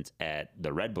assistant at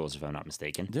the Red Bulls, if I'm not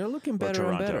mistaken. They're looking Or better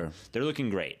and Toronto. better. They're looking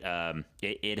great.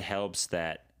 It helps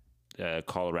that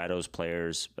Colorado's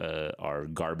players are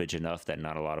garbage enough that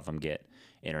not a lot of them get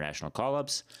international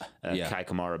call-ups. Yeah. Kai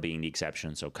Kamara being the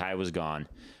exception. So Kai was gone.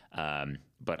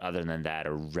 But other than that,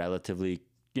 a relatively,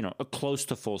 a close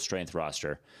to full-strength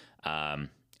roster.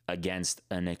 Against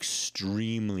an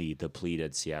extremely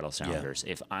depleted Seattle Sounders.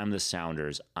 If I'm the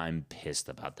Sounders, I'm pissed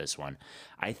about this one.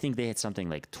 I think they had something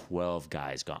like 12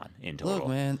 guys gone in total. Look,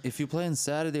 man, if you play on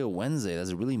Saturday or Wednesday, does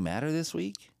it really matter this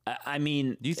week? I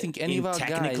mean, Do you think any of our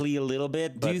technically a little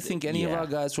bit? But Do you think any of our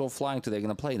guys who are flying today are going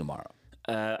to play tomorrow?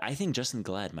 I think Justin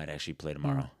Glad might actually play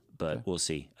tomorrow, but we'll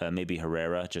see. Maybe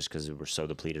Herrera, just because we're so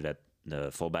depleted at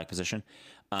the fullback position.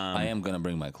 I am going to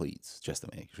bring my cleats just to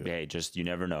make sure. Okay, just you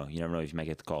never know. You never know if you might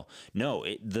get the call. No,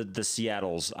 the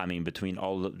Seattles. I mean, between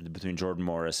Jordan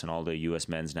Morris and all the U.S.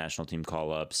 men's national team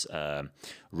call ups,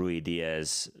 Rui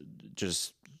Diaz,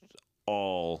 just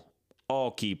all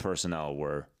key personnel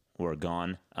were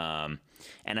gone, and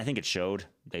I think it showed.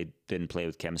 They didn't play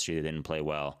with chemistry. They didn't play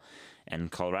well, and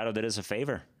Colorado did us a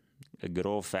favor. A good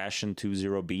old fashioned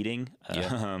 2-0 beating.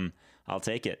 I'll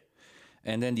take it.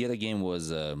 And then the other game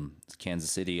was Kansas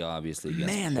City, obviously.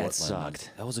 Against Man, that Portland. sucked.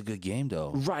 That was a good game,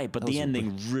 though. Right, but the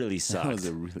ending really sucked. That was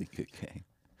a really good game.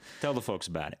 Tell the folks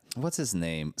about it. What's his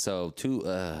name? So,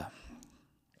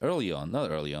 early on,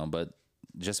 not early on, but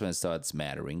just when it starts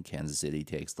mattering, Kansas City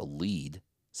takes the lead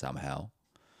somehow.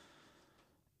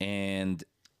 And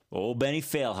Old Benny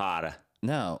Failharder.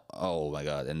 now, oh my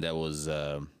God. And that was,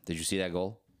 did you see that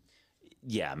goal?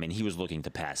 Yeah, I mean, he was looking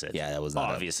to pass it. Yeah, that was not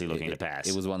obviously looking to pass.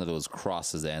 It was one of those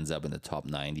crosses that ends up in the top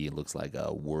 90. It looks like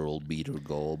a world beater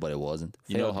goal, but it wasn't.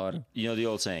 Fail harder. You know the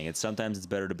old saying, sometimes it's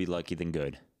better to be lucky than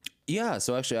good. Yeah,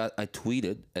 so actually I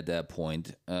tweeted at that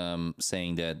point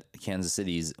saying that Kansas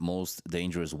City's most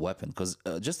dangerous weapon, because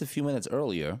just a few minutes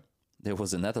earlier, there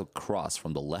was another cross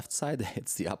from the left side that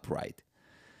hits the upright,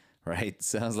 right?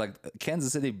 Sounds like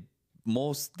Kansas City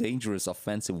most dangerous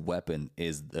offensive weapon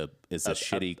is a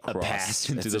shitty cross. A pass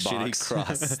into the shitty box.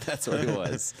 cross. That's what it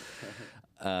was.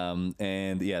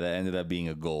 And yeah, that ended up being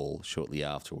a goal shortly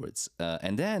afterwards.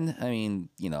 And then, I mean,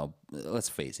 let's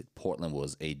face it, Portland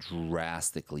was a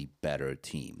drastically better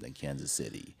team than Kansas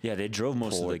City. Yeah, they drove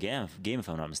most of the game, if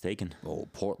I'm not mistaken. Oh,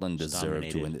 Portland deserved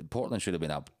to win. Portland should have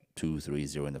been up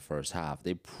 2-3-0 in the first half.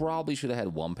 They probably should have had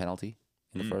one penalty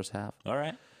in the first half. All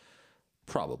right.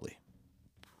 Probably.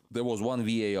 There was one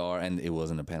VAR and it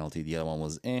wasn't a penalty. The other one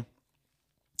was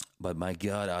But my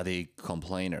God, are they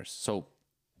complainers? So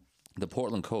the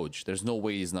Portland coach, there's no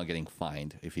way he's not getting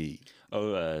fined if he...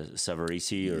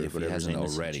 Savarese or if he whatever his hasn't name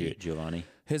is, already. Giovanni.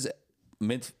 His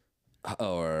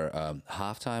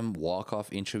halftime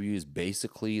walk-off interview is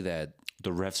basically that...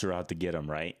 The refs are out to get him,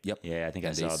 right? Yep. Yeah, I think I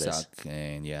and saw they this. suck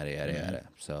and yada, yada, yada.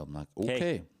 So I'm like, Hey,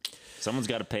 okay. Someone's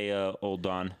got to pay old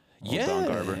Don. Yeah, Don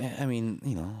Garber. I mean,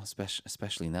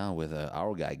 especially now with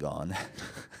our guy gone,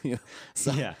 Yeah.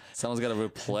 someone's got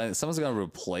to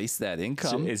replace that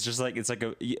income. It's just like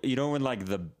when like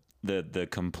the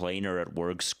complainer at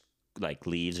work like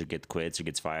leaves or quits or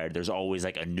gets fired. There's always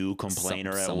like a new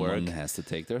complainer at work. Someone has to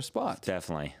take their spot.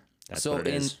 Definitely. That's So what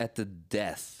it is. at the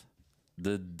death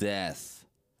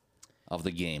of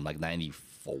the game, like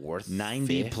 94th,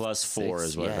 90 5th, plus 4 6th,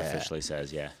 is what it yeah. officially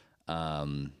says. Yeah.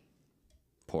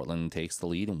 Portland takes the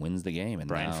lead and wins the game. And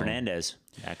Brian now, Fernandez,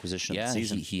 acquisition of yeah, the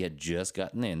season. he had just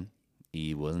gotten in.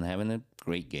 He wasn't having a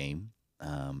great game,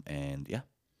 and yeah,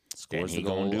 scores he the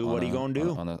goal. gonna do what he gonna do.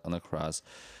 On a cross.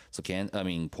 So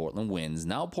Portland wins.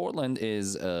 Now Portland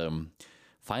is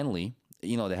finally,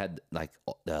 they had like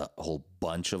a whole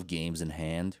bunch of games in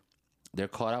hand. They're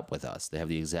caught up with us. They have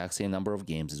the exact same number of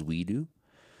games as we do.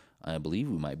 I believe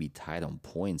we might be tied on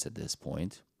points at this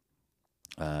point.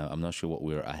 I'm not sure what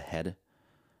we're ahead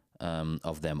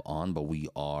of them on, but we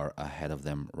are ahead of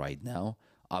them right now.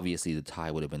 Obviously, the tie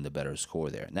would have been the better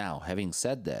score there. Now, having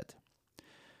said that,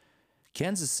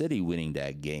 Kansas City winning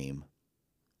that game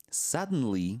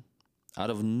suddenly, out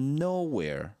of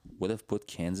nowhere, would have put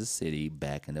Kansas City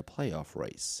back in the playoff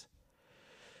race.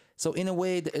 So in a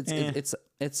way, it would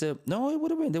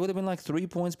have been. They would have been like 3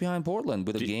 points behind Portland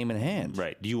with a game in hand.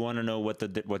 Right. Do you want to know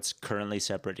what's currently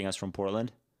separating us from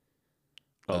Portland?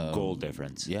 Goal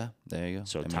difference. Yeah, there you go.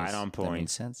 So That tied makes- on that makes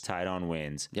points, sense. tied on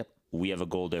wins. Yep. We have a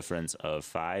goal difference of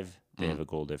 5. They have a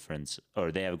goal difference,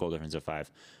 or they have a goal difference of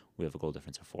 5. We have a goal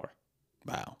difference of 4.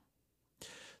 Wow.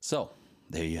 So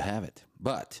there you have it.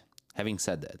 But having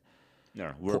said that,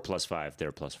 No, we're +5.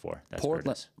 They're +4. That's what it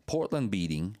is. Portland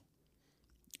beating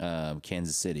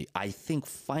Kansas City, I think,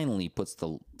 finally puts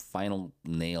the final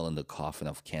nail in the coffin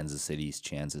of Kansas City's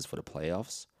chances for the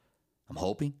playoffs. I'm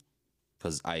hoping,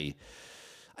 because I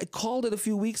called it a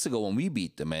few weeks ago when we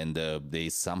beat them, and they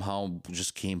somehow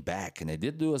just came back, and they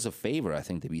did do us a favor. I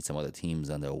think they beat some other teams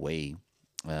on their way.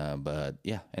 But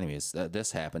yeah, anyways,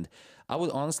 this happened. I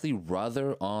would honestly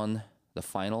rather on the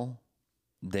final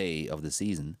day of the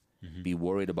season be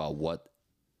worried about what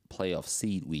playoff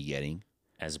seed we getting,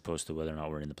 as opposed to whether or not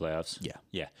we're in the playoffs.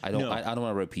 Yeah. I don't want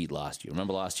to repeat last year.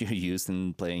 Remember last year,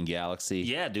 Houston playing Galaxy?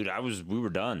 Yeah, dude, we were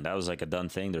done. That was like a done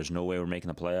thing. There's no way we're making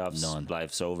the playoffs. None.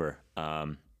 Life's over.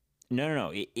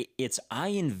 No. I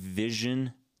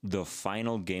envision the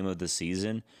final game of the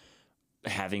season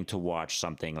having to watch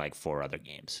something like 4 other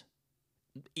games,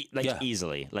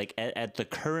 easily. Like at the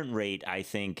current rate, I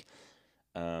think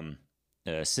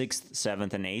 6th,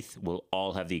 7th, and 8th will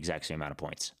all have the exact same amount of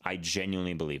points. I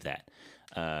genuinely believe that.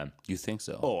 You think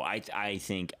so? Oh, I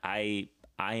think I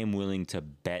am willing to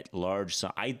bet large.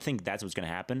 So I think that's what's going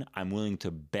to happen. I'm willing to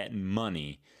bet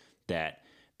money that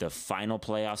the final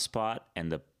playoff spot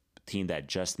and the team that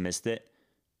just missed it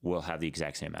will have the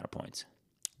exact same amount of points.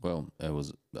 Well, it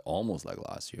was almost like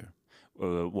last year.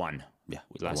 1. Yeah,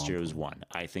 last year it was 1.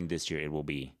 I think this year it will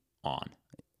be on.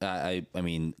 I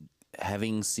mean,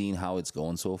 having seen how it's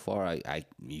going so far,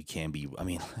 you can't be. I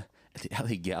mean, the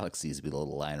LA Galaxy is below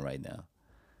the line right now.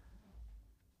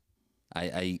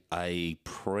 I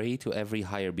pray to every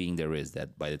higher being there is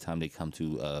that by the time they come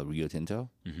to Rio Tinto,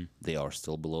 they are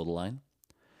still below the line,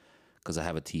 because I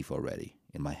have a tifo ready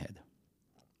in my head.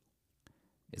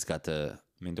 It's got the.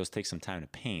 I mean, those take some time to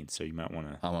paint, so you might want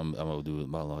to. I'm gonna do it.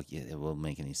 Well, like, it won't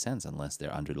make any sense unless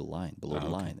they're under the line, below the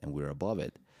line, and we're above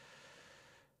it.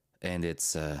 And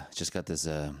it's just got this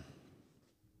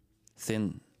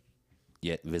thin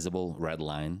yet visible red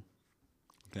line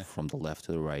from the left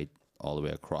to the right, all the way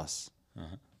across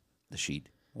the sheet,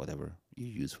 whatever you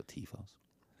use for tifos.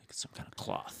 Like some kind of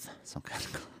cloth. Some kind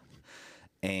of cloth.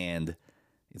 And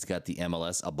it's got the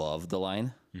MLS above the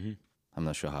line. I'm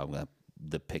not sure how I'm gonna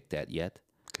depict that yet.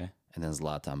 Okay. And then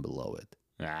Zlatan below it.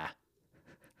 Ah.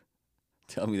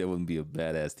 Tell me that wouldn't be a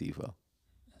badass tifo.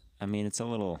 I mean, it's a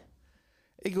little.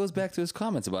 It goes back to his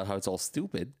comments about how it's all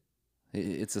stupid.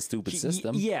 It's a stupid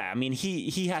system. Yeah, I mean,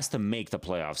 he has to make the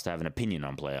playoffs to have an opinion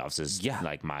on playoffs. Is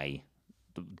like my.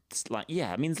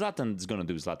 Yeah, I mean, Zlatan's going to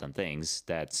do Zlatan things.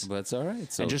 But it's all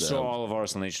right. So and just so all of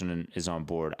Arsenal Nation is on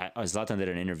board, Zlatan did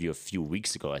an interview a few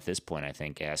weeks ago at this point, I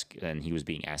think, and he was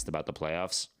being asked about the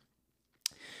playoffs.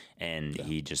 And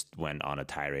he just went on a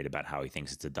tirade about how he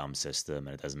thinks it's a dumb system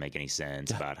and it doesn't make any sense,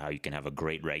 about how you can have a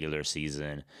great regular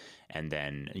season and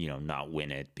then, not win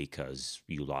it because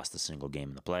you lost a single game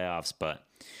in the playoffs. But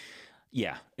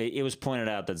yeah, it was pointed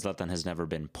out that Zlatan has never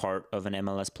been part of an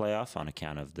MLS playoff on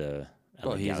account of the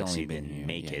LA Galaxy didn't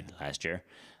make it last year.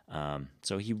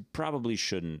 So he probably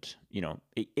shouldn't,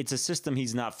 it's a system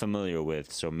he's not familiar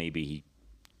with. So maybe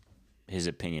his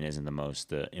opinion isn't the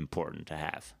most important to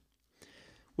have.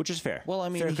 Which is fair. Well, I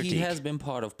mean, he has been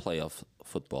part of playoff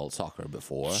football, soccer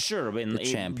before. Sure, but the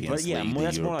Champions League,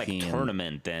 that's more like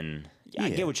tournament than. I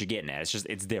get what you're getting at.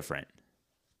 It's different.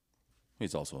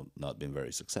 He's also not been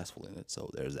very successful in it,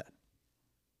 so there's that.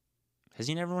 Has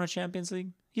he never won a Champions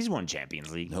League? He's won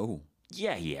Champions League. No.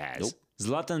 Yeah, he has. Nope.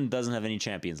 Zlatan doesn't have any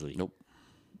Champions League. Nope.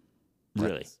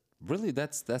 Really?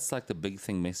 That's like the big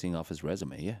thing missing off his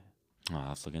resume. Yeah. Oh, I'll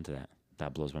have to look into that.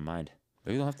 That blows my mind.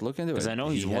 But you don't have to look into it. Because I know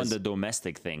he's won the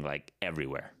domestic thing like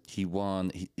everywhere. He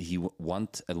won. He won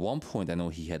at one point. I know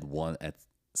he had won at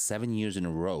 7 years in a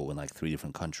row in like 3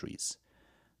 different countries,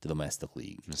 the domestic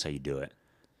league. That's how you do it.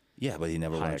 Yeah, but he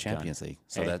never won a Champions League.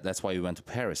 So that's why he went to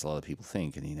Paris. A lot of people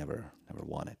think, and he never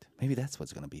won it. Maybe that's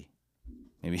what's gonna be.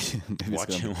 Maybe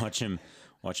watch him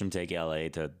take LA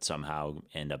to somehow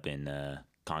end up in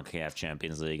CONCACAF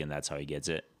Champions League, and that's how he gets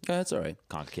it. Yeah, that's all right.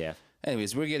 CONCACAF.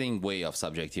 Anyways, we're getting way off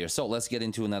subject here, so let's get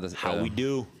into another. How we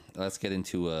do? Let's get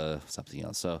into something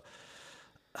else. So,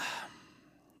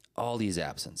 all these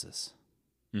absences.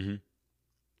 Mm-hmm.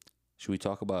 Should we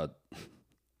talk about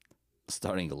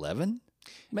starting 11?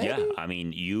 Maybe? Yeah, I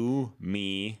mean, you,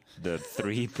 me, the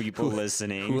 3 people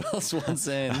listening. Who else wants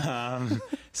in?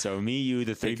 So me, you,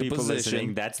 the 3 people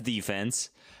listening. That's defense.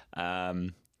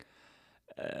 Nick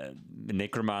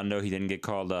Rimando, he didn't get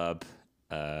called up.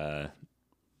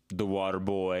 The water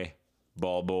boy,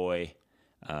 ball boy.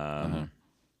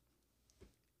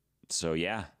 So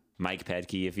yeah, Mike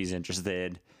Petke if he's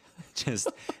interested.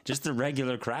 Just the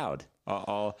regular crowd.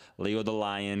 All Leo the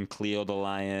Lion, Cleo the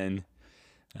Lion,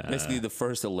 Basically, the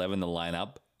first 11 to line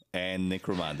up and Nick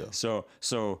Romando.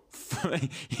 So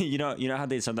you know how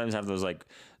they sometimes have those like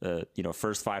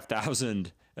first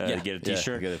 5,000 get a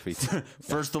T-shirt. Get a free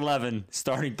First 11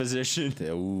 starting position.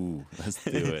 Ooh, let's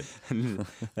do it.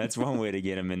 That's one way to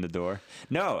get him in the door.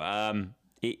 No,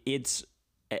 it's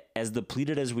as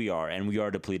depleted as we are, and we are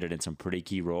depleted in some pretty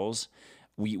key roles.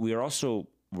 We're also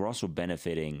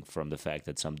benefiting from the fact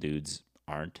that some dudes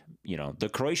aren't. The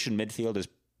Croatian midfield is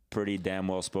pretty damn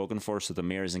well spoken for, so the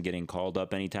Mir isn't getting called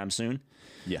up anytime soon.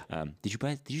 Yeah. Did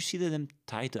you see them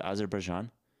tied to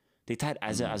Azerbaijan? They tied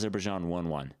Azerbaijan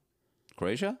 1-1.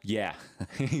 Croatia? Yeah,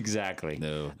 exactly.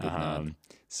 No, did not.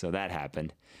 So that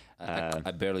happened.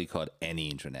 I barely caught any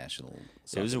international.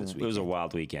 It was a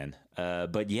wild weekend.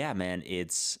 But yeah, man,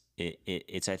 it's.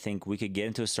 I think we could get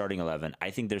into a starting 11. I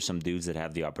think there's some dudes that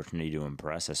have the opportunity to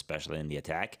impress, especially in the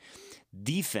attack.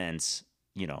 Defense,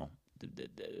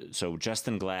 so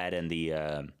Justin Glad and the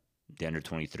under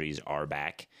 23s are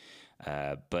back,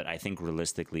 but I think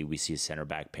realistically we see a center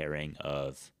back pairing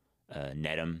of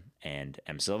Nedum and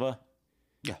M Silva.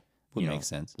 Yeah, would make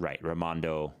sense. Right,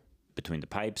 Ramondo between the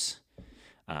pipes.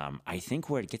 I think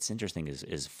where it gets interesting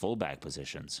is fullback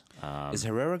positions. Is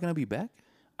Herrera going to be back?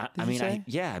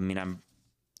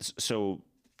 So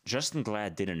Justin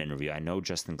Glad did an interview. I know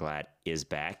Justin Glad is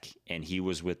back, and he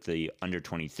was with the under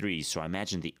 23s. So I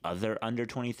imagine the other under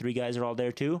 23 guys are all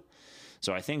there too.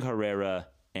 So I think Herrera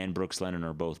and Brooks Lennon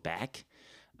are both back.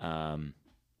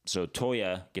 So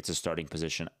Toya gets a starting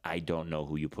position. I don't know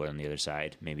who you put on the other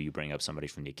side. Maybe you bring up somebody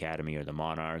from the academy or the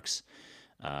Monarchs.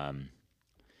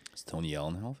 Is Tony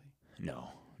Allen healthy? No.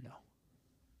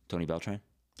 Tony Beltran?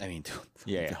 I mean,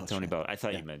 Tony Beltran. I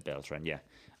thought you meant Beltran. Yeah.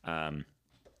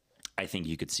 I think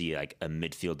you could see like a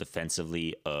midfield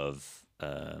defensively of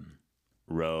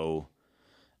Rowe.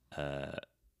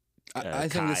 I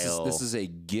think this is a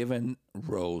given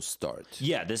Rowe start.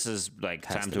 Yeah, this is like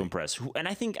time to impress. And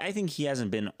I think he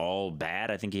hasn't been all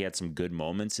bad. I think he had some good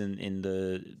moments in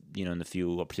the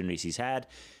few opportunities he's had.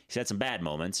 He's had some bad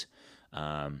moments.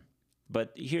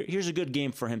 But here's a good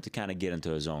game for him to kind of get into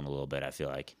his zone a little bit, I feel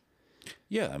like.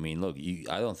 Yeah, I mean, look,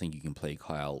 I don't think you can play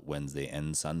Kyle Wednesday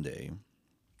and Sunday,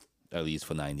 at least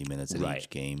for 90 minutes in each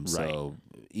game. So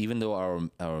even though our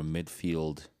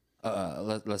midfield,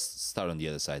 let's start on the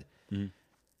other side. Mm-hmm.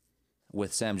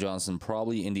 With Sam Johnson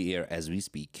probably in the air as we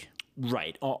speak.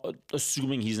 Right,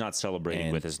 assuming he's not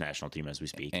celebrating with his national team as we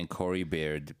speak. And Corey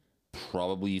Baird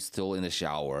probably still in the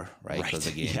shower, right? Because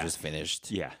the game just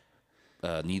finished. Yeah.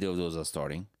 Neither of those are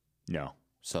starting. No.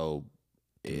 So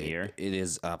it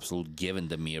is absolute given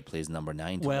Demir plays number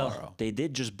 9 tomorrow. Well, they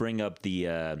did just bring up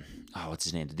the what's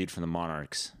his name? The dude from the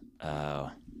Monarchs.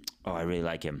 I really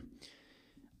like him.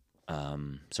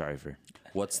 Sorry for.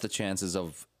 What's the chances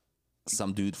of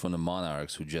some dude from the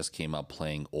Monarchs who just came up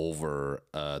playing over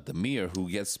Demir,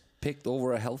 who gets picked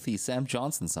over a healthy Sam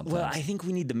Johnson sometimes? Well, I think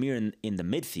we need Demir in the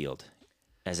midfield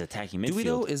as attacking midfield. Do we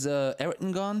know, is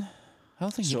Everton gone? I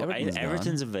don't think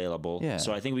Everton's available. Yeah.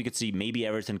 So I think we could see maybe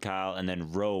Everton, Kyle, and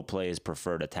then Rowe play his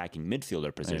preferred attacking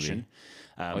midfielder position.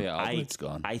 Albert's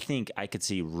gone. I think I could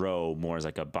see Rowe more as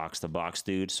like a box-to-box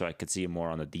dude, so I could see him more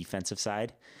on the defensive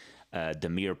side.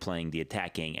 Demir playing the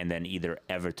attacking, and then either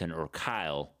Everton or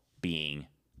Kyle being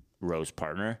Rowe's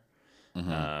partner.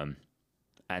 Mm-hmm.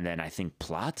 And then I think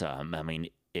Plata, I mean,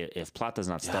 if Plata's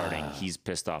not starting, he's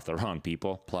pissed off the wrong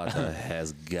people. Plata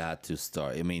has got to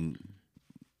start. I mean,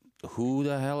 who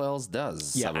the hell else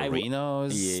does? Yeah, Savarino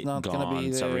is not going to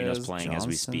be there. Savarino's playing as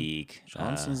we speak.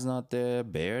 Johnson's not there.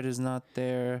 Baird is not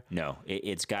there. No,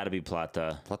 it's got to be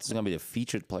Plata. Plata's going to be the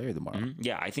featured player tomorrow. Mm-hmm.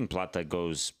 Yeah, I think Plata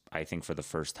goes, for the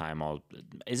first time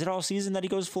is it all season that he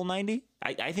goes full 90?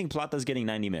 I think Plata's getting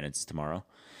 90 minutes tomorrow.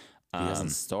 He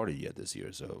hasn't started yet this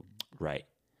year, so. Right.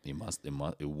 It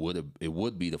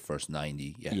would be the first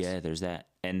 90, yes. Yeah, there's that.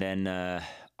 And then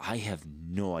I have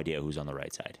no idea who's on the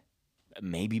right side.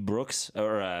 Maybe Brooks,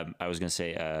 or I was going to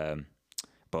say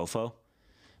Bofo,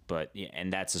 but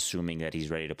and that's assuming that he's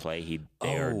ready to play. They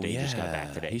just got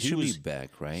back today. He should be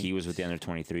back, right? He was with the under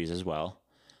 23s as well.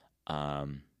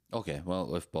 Okay,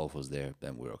 well, if Bofo's there,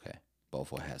 then we're okay.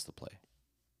 Bofo has to play.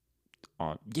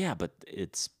 Yeah, but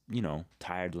it's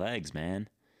tired legs, man.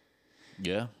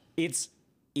 Yeah, it's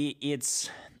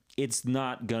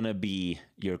not gonna be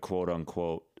your quote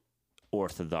unquote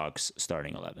orthodox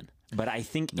starting 11. But I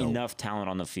think enough talent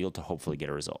on the field to hopefully get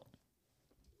a result.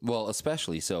 Well,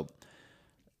 especially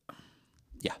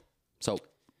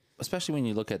especially when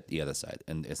you look at the other side,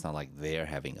 and it's not like they're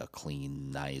having a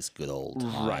clean, nice, good old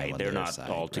time. Right, they're not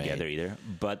all together either.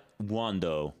 But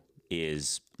Wando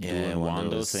is Yeah, doing Wando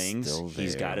Wando is things. still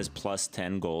He's there. got his plus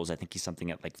 10 goals. I think he's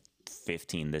something at like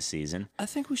 15 this season. I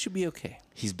think we should be okay.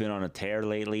 He's been on a tear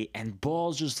lately, and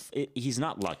Ball's just, he's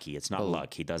not lucky. It's not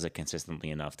luck. He does it consistently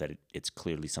enough that it's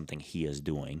clearly something he is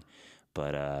doing.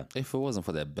 But If it wasn't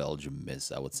for that Belgium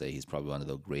miss, I would say he's probably one of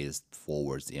the greatest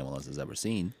forwards the MLS has ever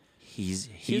seen. he's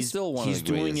still one of he's the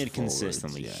doing greatest it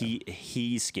consistently. forwards,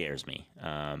 He scares me.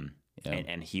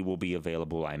 And he will be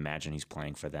available. I imagine he's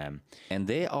playing for them. And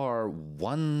they are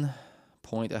 1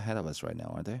 point ahead of us right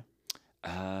now, aren't they?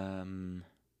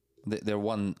 They're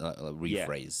one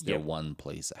rephrase. They're Yep. one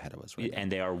place ahead of us right now.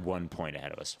 And they are 1 point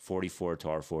ahead of us, 44 to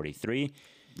our 43.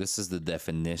 This is the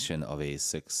definition of a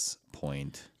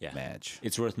 6-point match.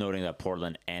 It's worth noting that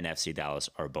Portland and FC Dallas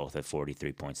are both at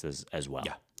 43 points as well.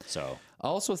 Yeah. So I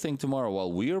also think tomorrow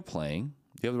while we are playing,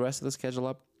 do you have the rest of the schedule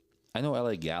up? I know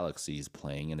LA Galaxy is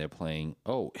playing, and they're playing.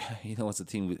 Oh, you know what's a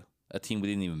team we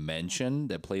didn't even mention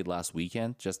that played last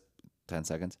weekend? Just 10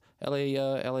 seconds.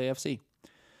 LAFC.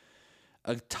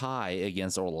 A tie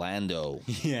against Orlando.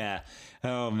 yeah.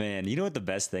 Oh man. You know what the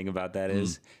best thing about that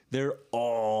is? They're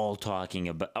all talking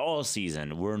about all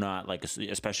season. We're not like,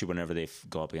 especially whenever they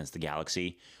go up against the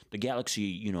Galaxy. The Galaxy,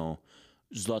 you know,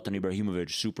 Zlatan Ibrahimovic,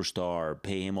 superstar,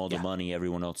 pay him all the money.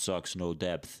 Everyone else sucks, no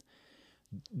depth.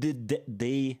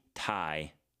 They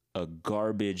tie a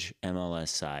garbage MLS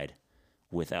side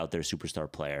without their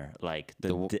superstar player. Like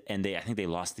and I think they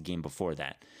lost the game before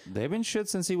that. They've been shit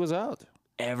since he was out.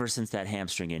 Ever since that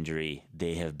hamstring injury,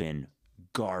 they have been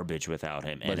garbage without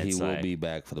him. But and he it's will like, be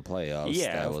back for the playoffs.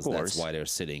 Yeah, of That's course. why they're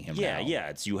sitting him yeah, now.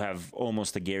 yeah. You have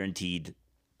almost a guaranteed,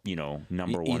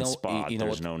 number You one know- spot. you know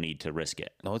There's what- no need to risk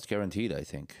it. No, it's guaranteed, I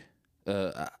think.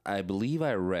 I believe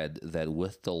I read that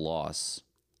with the loss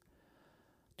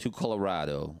to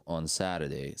Colorado on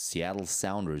Saturday, Seattle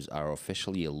Sounders are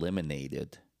officially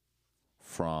eliminated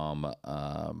from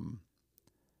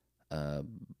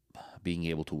being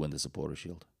able to win the Supporter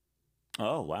Shield.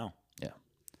 Oh wow, Yeah.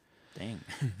 dang.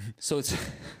 So it's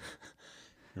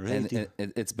Really?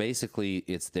 it's basically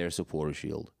it's their Supporter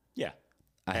Shield. Yeah.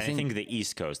 I I think- think the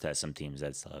East Coast has some teams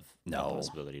that still have the No.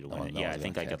 possibility to No win it. one's Yeah, I gonna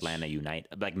think like catch. Atlanta Unite,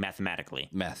 like mathematically.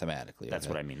 Mathematically, That's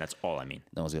okay. what I mean. That's all I mean.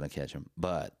 No one's gonna catch him.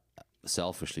 But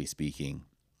selfishly speaking,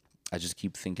 I just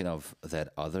keep thinking of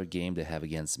that other game they have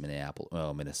against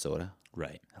Minnesota.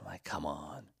 Right. I'm like, come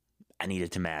on. I need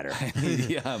it to matter.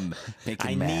 Yeah, make it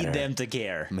I matter. need them to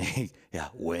care.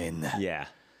 Win. Yeah,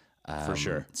 for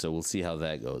sure. So we'll see how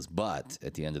that goes. But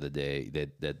at the end of the day,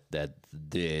 that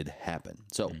did happen.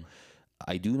 So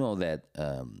I do know that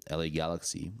LA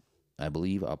Galaxy, I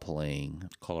believe, are playing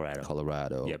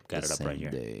Colorado. Yep, got the it up right same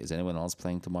here. day. Is anyone else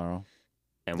playing tomorrow?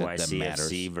 that NYCFC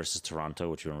matters. versus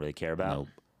Toronto, which we don't really care about. Nope.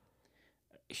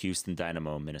 Houston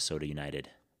Dynamo, Minnesota United.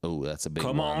 Oh, that's a big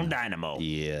Come one. on, Dynamo.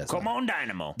 Yes. Come on,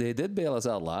 Dynamo. They did bail us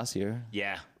out last year.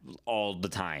 Yeah, all the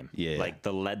time. Yeah. Like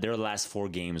their last 4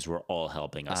 games were all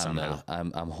helping us I'm, somehow.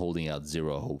 I'm holding out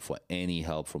zero hope for any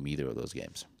help from either of those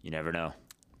games. You never know.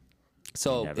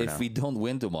 So never if know. we don't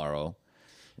win tomorrow,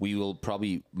 we will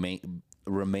probably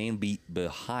remain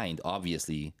behind,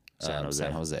 obviously, San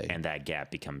Jose. And that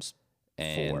gap becomes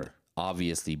And 4.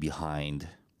 obviously behind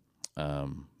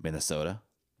Minnesota.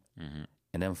 Mm-hmm.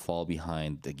 And then fall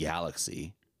behind the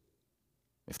Galaxy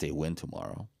if they win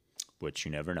tomorrow. Which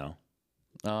you never know.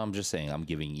 I'm just saying I'm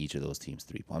giving each of those teams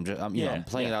 3 points. I'm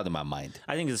playing it out in my mind.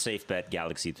 I think it's a safe bet.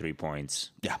 Galaxy 3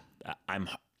 points. Yeah.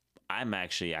 I'm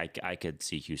actually I could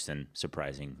see Houston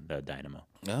surprising the Dynamo.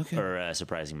 Okay. Or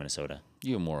surprising Minnesota.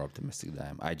 You're more optimistic than I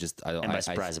am. I don't. And by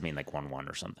surprise, I mean like 1-1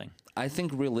 or something. I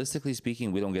think realistically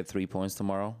speaking, we don't get 3 points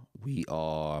tomorrow.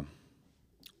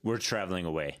 We're traveling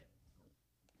away.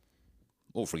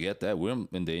 Oh, forget that. We're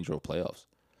in danger of playoffs.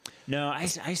 No, I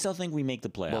still think we make the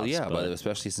playoffs. Well, yeah, but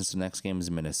especially since the next game is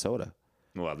Minnesota.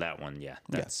 well, that one, yeah,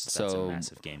 that's so- a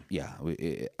massive game. Yeah,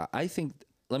 I think.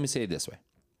 Let me say it this way: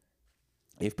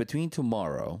 if between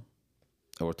tomorrow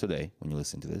or today, when you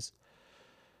listen to this,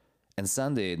 and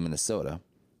Sunday in Minnesota,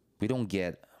 we don't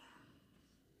get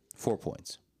 4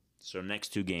 points. So next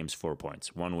 2 games, 4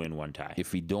 points, 1 win, 1 tie.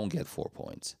 If we don't get 4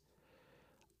 points,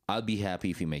 I'll be happy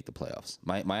if we make the playoffs.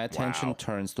 My attention Wow.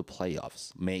 turns to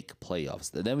playoffs. Make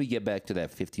playoffs. Then we get back to that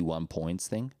 51 points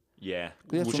thing. Yeah,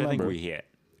 We have which to I think remember- we hit.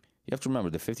 You have to remember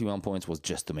the 51 points was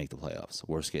just to make the playoffs.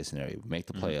 Worst case scenario, make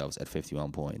the playoffs at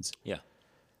 51 points. Yeah,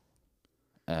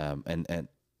 And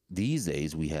these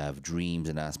days we have dreams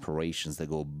and aspirations that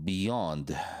go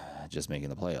beyond just making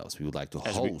the playoffs. We would like to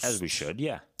host. as we should.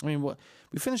 Yeah, I mean,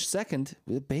 we finished second.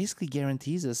 It basically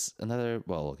guarantees us another.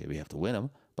 Well, okay, we have to win them,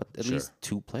 but at Sure. least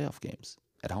 2 playoff games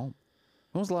at home.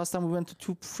 When was the last time we went to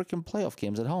 2 freaking playoff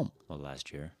games at home? well,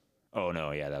 last year. Oh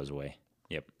no, yeah, that was away.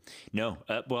 Yep. No.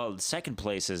 Well, second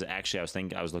place is actually.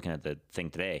 I was looking at the thing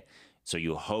today. So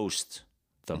you host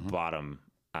the bottom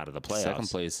out of the playoffs. Second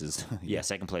place is Yeah.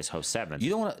 Second place hosts seventh. You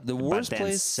don't want the But worst then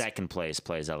place. second place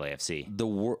plays LAFC.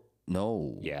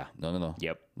 No. Yeah. No.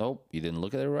 Yep. Nope. You didn't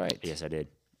look at it right. Yes, I did.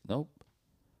 Nope.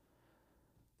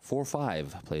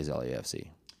 4-5 plays LAFC.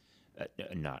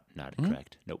 Not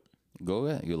correct. Nope. Go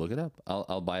ahead. You look it up.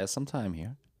 I'll buy us some time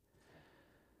here.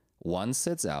 1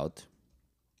 sits out.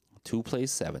 2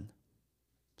 plays 7.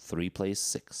 3 plays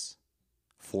 6.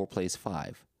 4 plays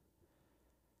 5.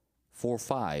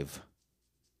 4-5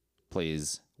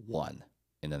 plays 1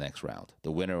 in the next round.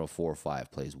 The winner of 4-5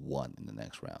 plays 1 in the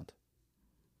next round.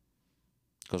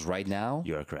 Because right now,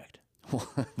 You are correct.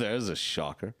 there's a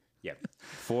shocker. Yep.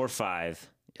 4-5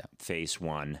 Yeah. face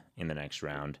 1 in the next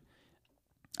round.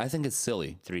 I think it's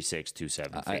silly. 3-6,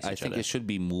 2-7 I face each think other. it should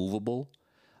be movable.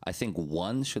 I think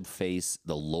 1 should face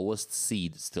the lowest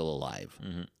seed still alive.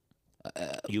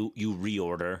 You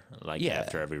reorder like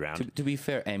after every round. To be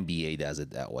fair, NBA does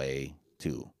it that way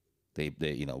too. They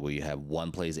where you have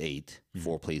 1 plays 8,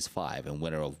 4 plays 5, and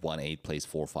winner of 1-8 plays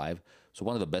 4-5. So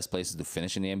one of the best places to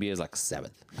finish in the NBA is like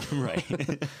 7th. Right.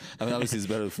 I mean, obviously it's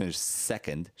better to finish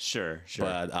second, Sure.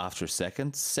 but after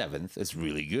second, 7th is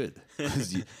really good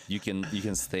because you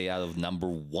can stay out of number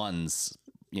one's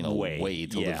way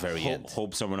till the very end.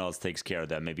 Hope someone else takes care of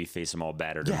that. Maybe face them all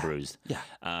battered and bruised.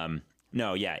 Yeah.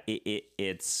 No, yeah,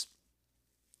 it's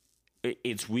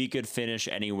we could finish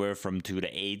anywhere from 2 to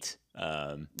 8.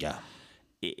 Yeah.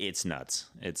 It's nuts.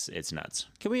 It's nuts.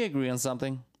 Can we agree on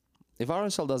something? If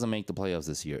RSL doesn't make the playoffs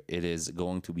this year, it is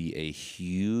going to be a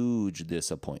huge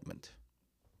disappointment.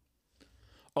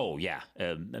 Oh yeah,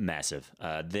 massive.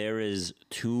 There is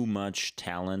too much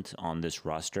talent on this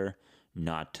roster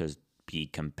not to be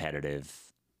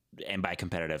competitive, and by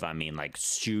competitive I mean like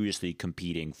seriously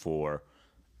competing for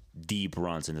deep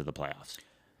runs into the playoffs.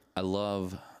 I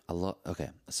love. Okay,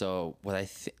 so what I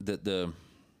think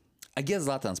I get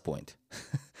Zlatan's point.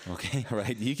 Okay,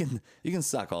 right? You can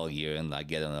suck all year and like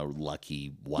get on a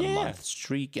lucky 1 month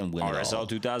streak and win it RSL all.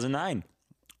 2009.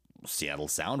 Seattle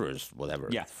Sounders, whatever.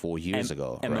 Yeah, 4 years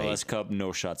ago. MLS right? Cup,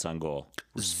 no shots on goal.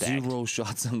 Respect. 0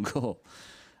 shots on goal.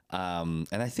 And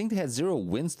I think they had 0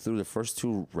 wins through the first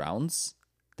 2 rounds.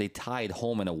 They tied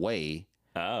home and away,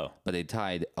 Oh, but they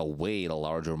tied away at a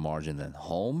larger margin than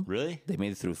home. really? They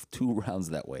made it through 2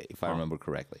 rounds that way, if I remember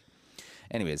correctly.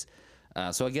 Anyways,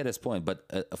 so I get his point, but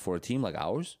for a team like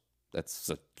ours, that's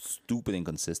so stupid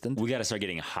inconsistent. We got to start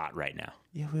getting hot right now.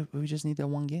 Yeah, we just need that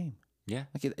 1 game. Yeah,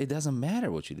 Like it doesn't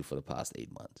matter what you do for the past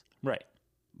 8 months. right.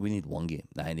 We need 1 game,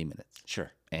 90 minutes.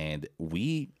 Sure. And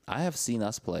I have seen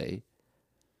us play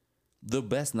the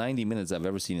best 90 minutes I've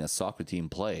ever seen a soccer team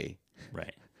play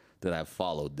Right. that I've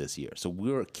followed this year. So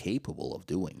we're capable of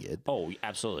doing it. Oh,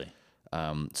 absolutely.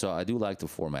 So I do like the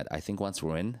format. I think once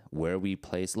we're in, where we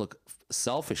place, look,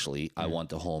 selfishly, I want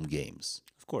the home games.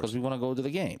 Of course. Because we want to go to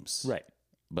the games. Right.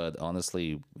 But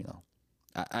honestly,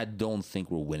 I don't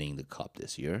think we're winning the cup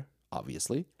this year,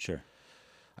 obviously. Sure.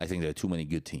 I think there are too many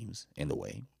good teams in the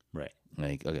way. Right.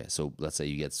 Like, okay, so let's say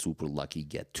you get super lucky,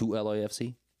 get to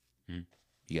LAFC.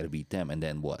 You got to beat them. And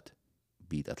then what?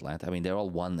 Beat Atlanta. I mean, they're all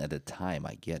one at a time.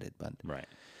 I get it. But Right.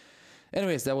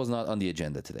 anyways, that was not on the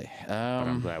agenda today. But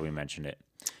I'm glad we mentioned it.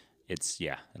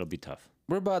 It'll be tough.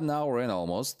 We're about an hour in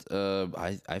almost.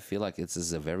 I feel like this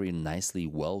is a very nicely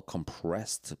well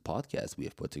compressed podcast we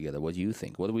have put together. What do you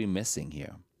think? What are we missing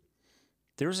here?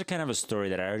 There was a kind of a story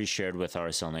that I already shared with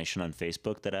RSL Nation on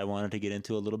Facebook that I wanted to get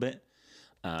into a little bit.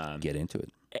 Get into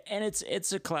it. And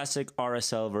it's a classic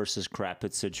RSL versus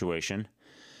Crapit situation.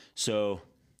 So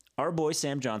our boy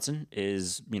Sam Johnson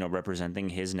is, representing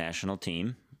his national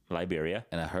team, Liberia.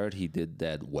 And I heard he did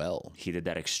that well. He did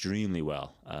that extremely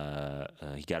well.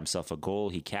 He got himself a goal.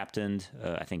 He captained,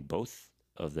 I think, both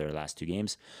of their last 2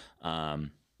 games.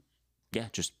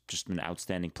 Just an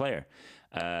outstanding player.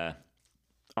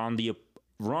 On the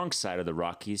wrong side of the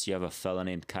Rockies, you have a fella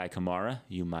named Kai Kamara.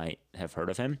 You might have heard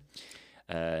of him.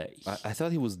 I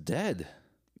thought he was dead.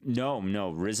 No,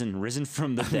 risen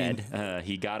from the dead.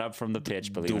 He got up from the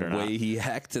pitch, believe it or The not. way he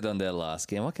acted on that last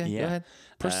game. Okay, Yeah. go ahead.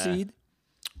 Proceed.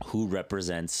 Who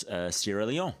represents Sierra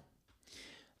Leone?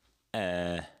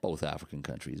 Both African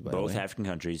countries, by the Both way. African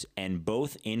countries, and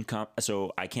both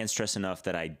so I can't stress enough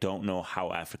that I don't know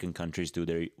how African countries do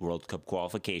their World Cup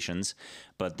qualifications,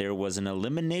 but there was an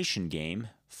elimination game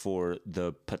for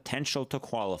the potential to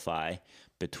qualify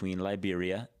between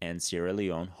Liberia and Sierra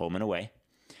Leone, home and away.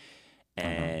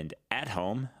 And at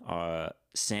home,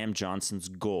 Sam Johnson's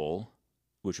goal,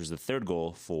 which was the 3rd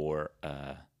goal for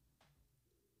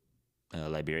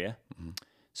Liberia.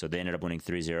 So they ended up winning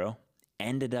 3-0.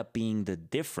 ended up being the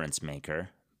difference maker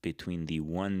between the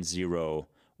 1-0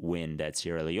 win that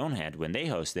Sierra Leone had when they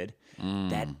hosted,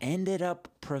 that ended up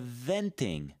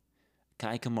preventing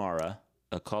Kai Kamara,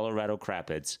 a Colorado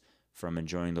Crapids, from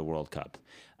enjoying the World Cup.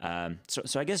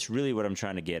 So I guess really what I'm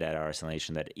trying to get at, RSL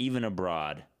Nation, that even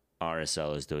abroad,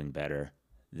 RSL is doing better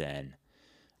than...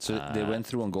 So they went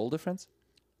through on goal difference?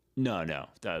 No.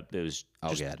 It was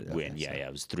just got it. Okay, win. Yeah.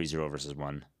 It was 3-0 versus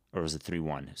 1. Or was it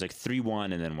 3-1? It was like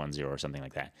 3-1 and then 1-0 or something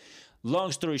like that.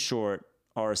 Long story short,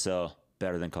 RSL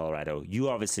better than Colorado. You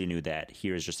obviously knew that.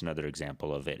 Here's just another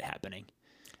example of it happening.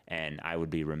 And I would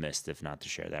be remiss if not to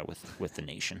share that with the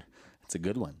nation. It's a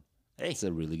good one. Hey. It's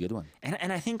a really good one.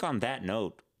 And I think on that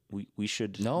note, we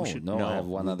should... No, we should, I have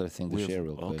one other thing to share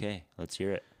real quick. Okay, let's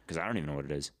hear it. Because I don't even know what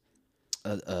it is.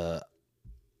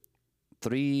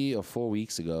 3 or 4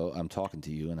 weeks ago, I'm talking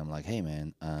to you, and I'm like, hey,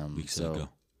 man. Weeks ago.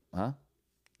 Huh?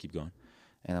 Keep going.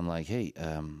 And I'm like, hey,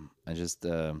 I just...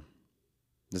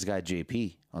 this guy,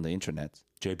 JP, on the internet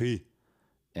JP.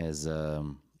 is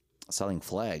selling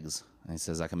flags. And he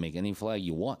says, I can make any flag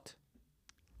you want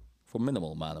for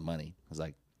minimal amount of money. It's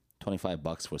like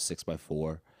 $25 for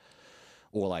 6x4,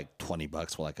 or like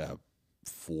 $20 for like a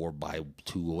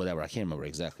 4x2 or whatever. I can't remember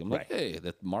exactly. I'm like, hey,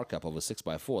 the markup of a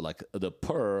 6x4, like the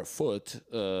per foot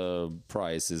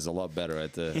price is a lot better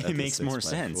at the. It makes more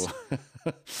sense.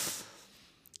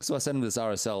 So I sent him this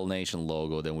RSL Nation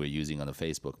logo that we're using on the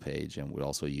Facebook page, and we're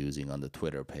also using on the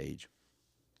Twitter page.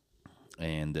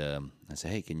 And I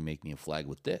said, hey, can you make me a flag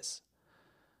with this?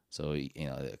 So,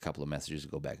 a couple of messages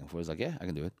go back and forth. He's like, yeah, I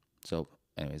can do it. So,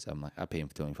 anyways, I'm like, I pay him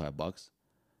for $25.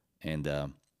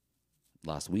 And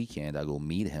last weekend, I go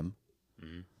meet him,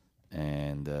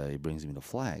 and he brings me the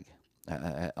flag.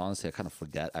 I honestly, I kind of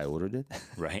forgot I ordered it.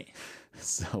 Right.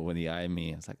 So when he eyed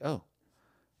me, I was like, oh,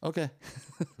 okay.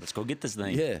 Let's go get this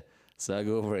thing. Yeah. So I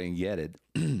go over and get it.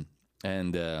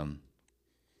 And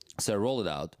so I roll it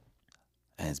out,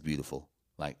 and it's beautiful.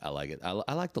 Like, I like it.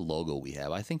 I like the logo we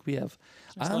have. I think we have,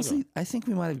 honestly, I think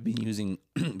we might have been using,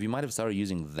 we might have started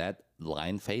using that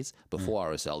line face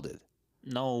before RSL did.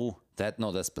 No. That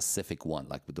specific one,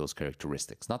 like with those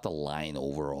characteristics, not the line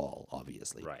overall,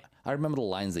 obviously. Right. I remember the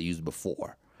lines they used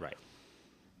before. Right.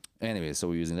 Anyway, so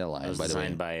we're using that line. It was by the way,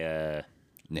 designed by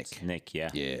Nick. Nick, yeah.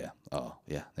 Yeah. Oh,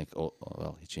 yeah. Nick. Oh,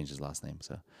 well, he changed his last name.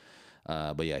 So,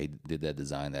 but yeah, he did that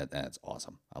design. That's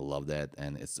awesome. I love that,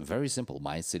 and it's very simple.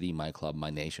 My city, my club,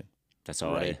 my nation. That's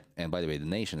all Right. And by the way, the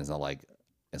nation is not like,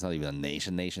 it's not even a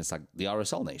nation. It's like the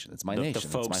RSL nation. It's my nation. The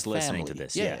folks it's my listening family. to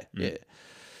this. Yeah. Yeah.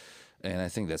 And I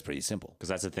think that's pretty simple. Because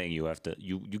that's the thing. You have to.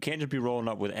 You can't just be rolling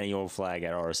up with any old flag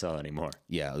at RSL anymore.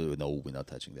 Yeah. No, we're not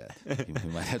touching that. We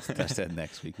might have to touch that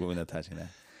next week. But we're not touching that.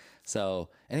 So,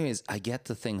 anyways, I get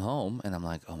the thing home, and I'm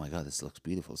like, oh my God, this looks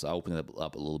beautiful. So I open it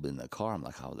up a little bit in the car. I'm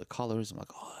like, how are the colors? I'm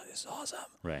like, oh, this is awesome.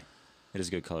 Right. It is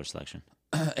a good color selection.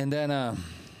 And then I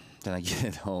get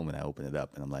it home, and I open it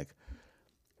up, and I'm like,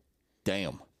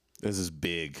 damn, this is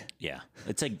big. Yeah.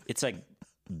 It's like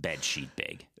bed sheet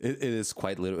big. It is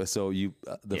quite literal. So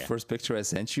the first picture I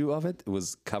sent you of it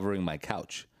was covering my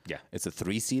couch. Yeah. It's a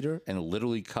 3-seater, and it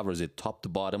literally covers it top to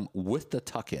bottom with the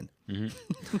tuck-in.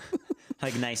 Mm-hmm.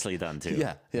 Like nicely done too.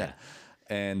 Yeah.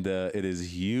 And it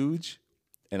is huge,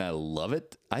 and I love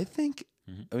it. I think,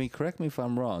 I mean, correct me if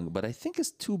I'm wrong, but I think it's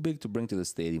too big to bring to the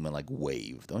stadium and like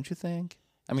wave, don't you think?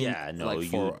 I mean, Yeah, no, like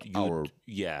for our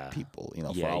yeah. people,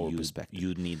 for our perspective.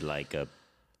 You'd need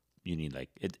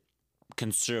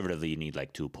conservatively, you need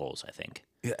like 2 poles, I think.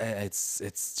 Yeah, it's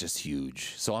just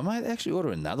huge. So I might actually order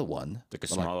another one. Like a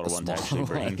smaller one to actually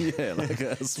bring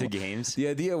like to games. The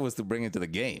idea was to bring it to the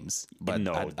games, but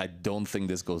No. I don't think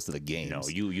this goes to the games. No,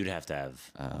 you'd have to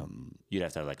have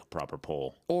like a proper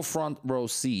pole. Or front row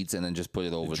seats and then just put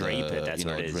it over Drape it, that's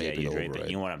what it is. Yeah, you drape over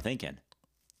it. You know what I'm thinking?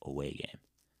 Away game.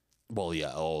 Well,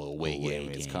 yeah, away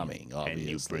game is coming, obviously. And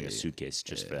you bring a suitcase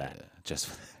just for that. Just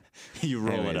You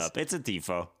roll Anyways. it up. It's a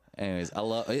tifo. Anyways, I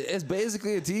love it's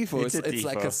basically a tifo. It's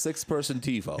like a 6-person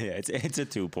tifo. Yeah, it's a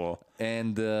 2-pole.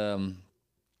 And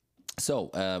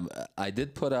so I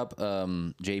did put up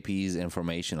JP's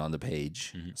information on the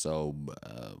page. So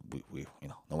we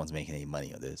no one's making any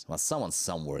money on this. Well, someone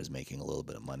somewhere is making a little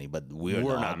bit of money, but we're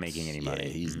not making any money.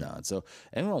 Yeah, he's not. So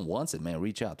anyone wants it, man,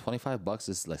 reach out. $25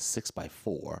 is like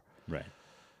 6x4. Right.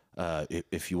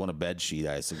 If you want a bed sheet,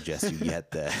 I suggest you get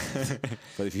that.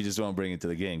 But if you just want to bring it to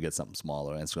the game, get something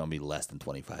smaller, and it's going to be less than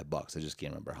 $25. I just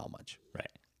can't remember how much.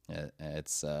 Right.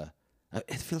 It's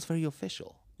it feels very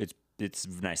official. It's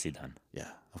nicely done. Yeah,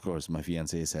 of course. My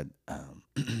fiance said,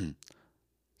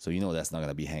 so that's not going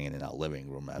to be hanging in our living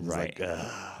room. I was Right. like,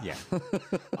 ugh. Yeah.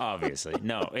 Obviously.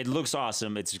 No, it looks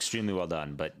awesome. It's extremely well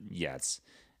done. But yeah, it's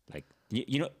like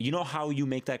You know how you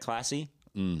make that classy?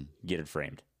 Get it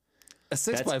framed. A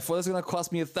 6x4 that's gonna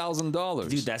cost me $1,000.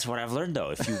 Dude, that's what I've learned, though.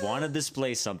 If you want to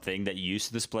display something that you used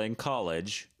to display in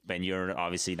college, and you're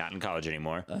obviously not in college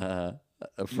anymore,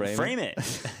 frame it.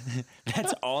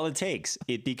 That's all it takes.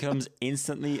 It becomes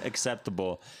instantly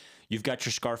acceptable. You've got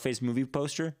your Scarface movie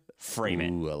poster, frame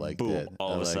it. Ooh, I like Boom. that.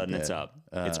 All I of a like sudden, that. it's up.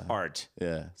 It's art.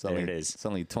 Yeah, There it is.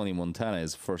 Suddenly, Tony Montana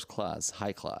is first class,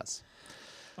 high class.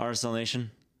 RSL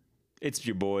Nation, it's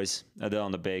your boys, Adele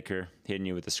and the Baker, hitting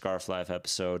you with the Scarf Life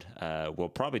episode. We'll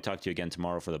probably talk to you again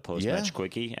tomorrow for the post-match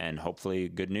quickie, and hopefully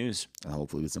good news. And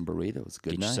hopefully with some burritos.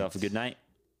 Good Get night. yourself a good night.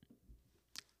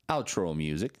 Outro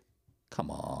music.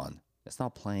 Come on. It's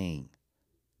not playing.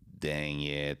 Dang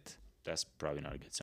it. That's probably not a good sign.